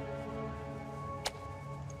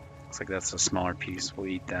 Looks like that's a smaller piece. We'll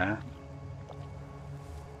eat that.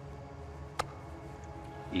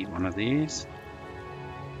 Eat one of these.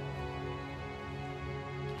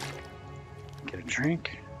 Get a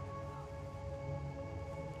drink.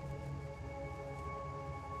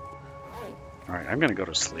 Alright, I'm gonna go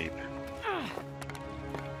to sleep.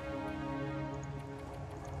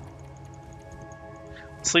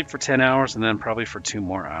 Sleep for 10 hours and then probably for 2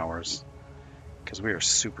 more hours. Because we are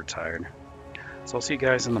super tired. So I'll see you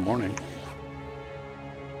guys in the morning.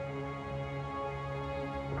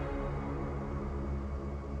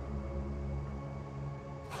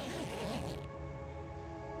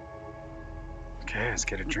 Okay, let's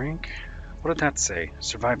get a drink. What did that say?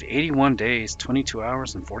 Survived 81 days, 22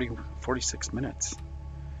 hours, and 46 minutes.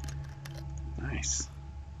 Nice.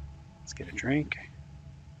 Let's get a drink.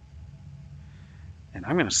 And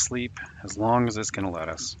I'm going to sleep as long as it's going to let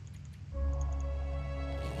us.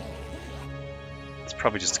 It's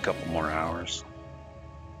probably just a couple more hours.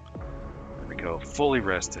 There we go, fully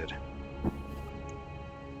rested.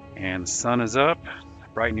 And the sun is up.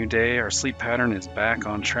 Bright new day. Our sleep pattern is back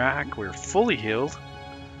on track. We're fully healed.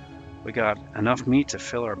 We got enough meat to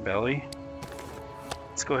fill our belly.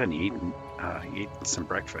 Let's go ahead and eat some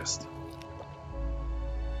breakfast.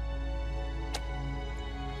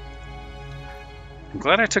 I'm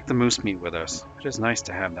glad I took the moose meat with us. It is nice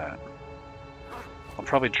to have that. I'll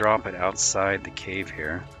probably drop it outside the cave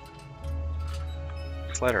here.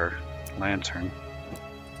 Let's light our lantern.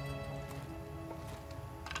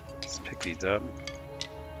 Let's pick these up.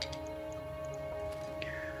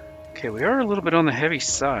 Okay, we are a little bit on the heavy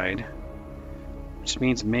side, which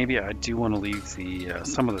means maybe I do want to leave the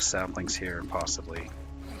some of the saplings here, possibly.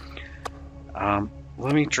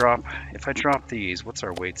 Let me drop, if I drop these, what's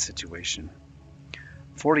our weight situation?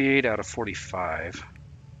 48 out of 45.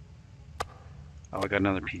 Oh, I got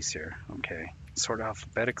another piece here. Okay, sort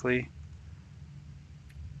alphabetically.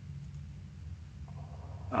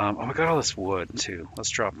 Oh, we got all this wood too.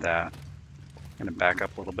 Let's drop that. I'm gonna back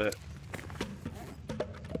up a little bit.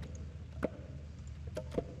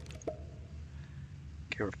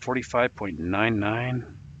 Okay, we're at 45.99.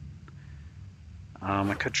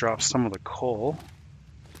 I could drop some of the coal.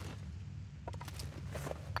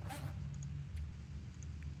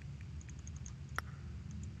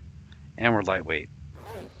 And we're lightweight.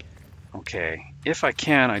 Okay, if I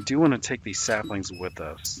can, I do want to take these saplings with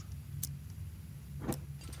us.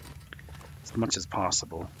 As much as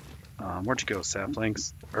possible. Where'd you go,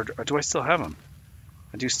 saplings? Or do I still have them?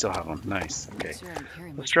 I do still have them. Nice. Okay.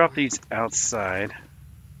 Let's drop these outside.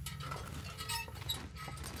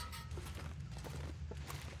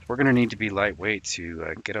 We're going to need to be lightweight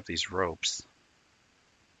to get up these ropes.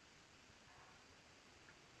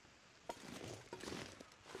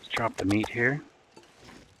 Let's drop the meat here.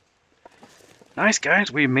 Nice,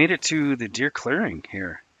 guys. We made it to the deer clearing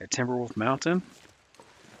here at Timberwolf Mountain.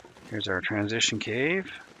 Here's our transition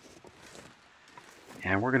cave.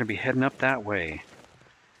 And we're going to be heading up that way.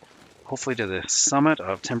 Hopefully to the summit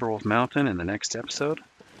of Timberwolf Mountain in the next episode.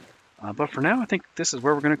 But for now, I think this is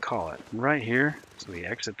where we're going to call it. Right here, so we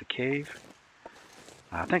exit the cave.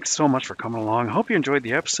 Thanks so much for coming along. I hope you enjoyed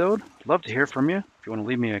the episode. Love to hear from you. If you want to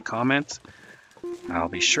leave me a comment, I'll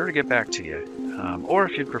be sure to get back to you. Or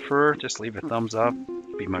if you'd prefer, just leave a thumbs up.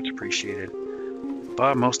 It'd be much appreciated.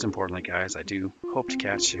 But most importantly, guys, I do hope to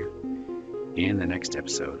catch you in the next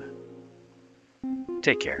episode.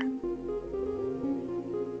 Take care.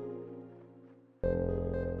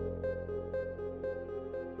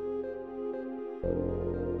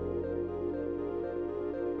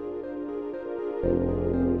 Thank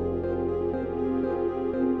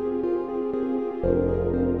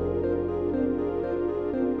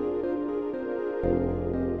you.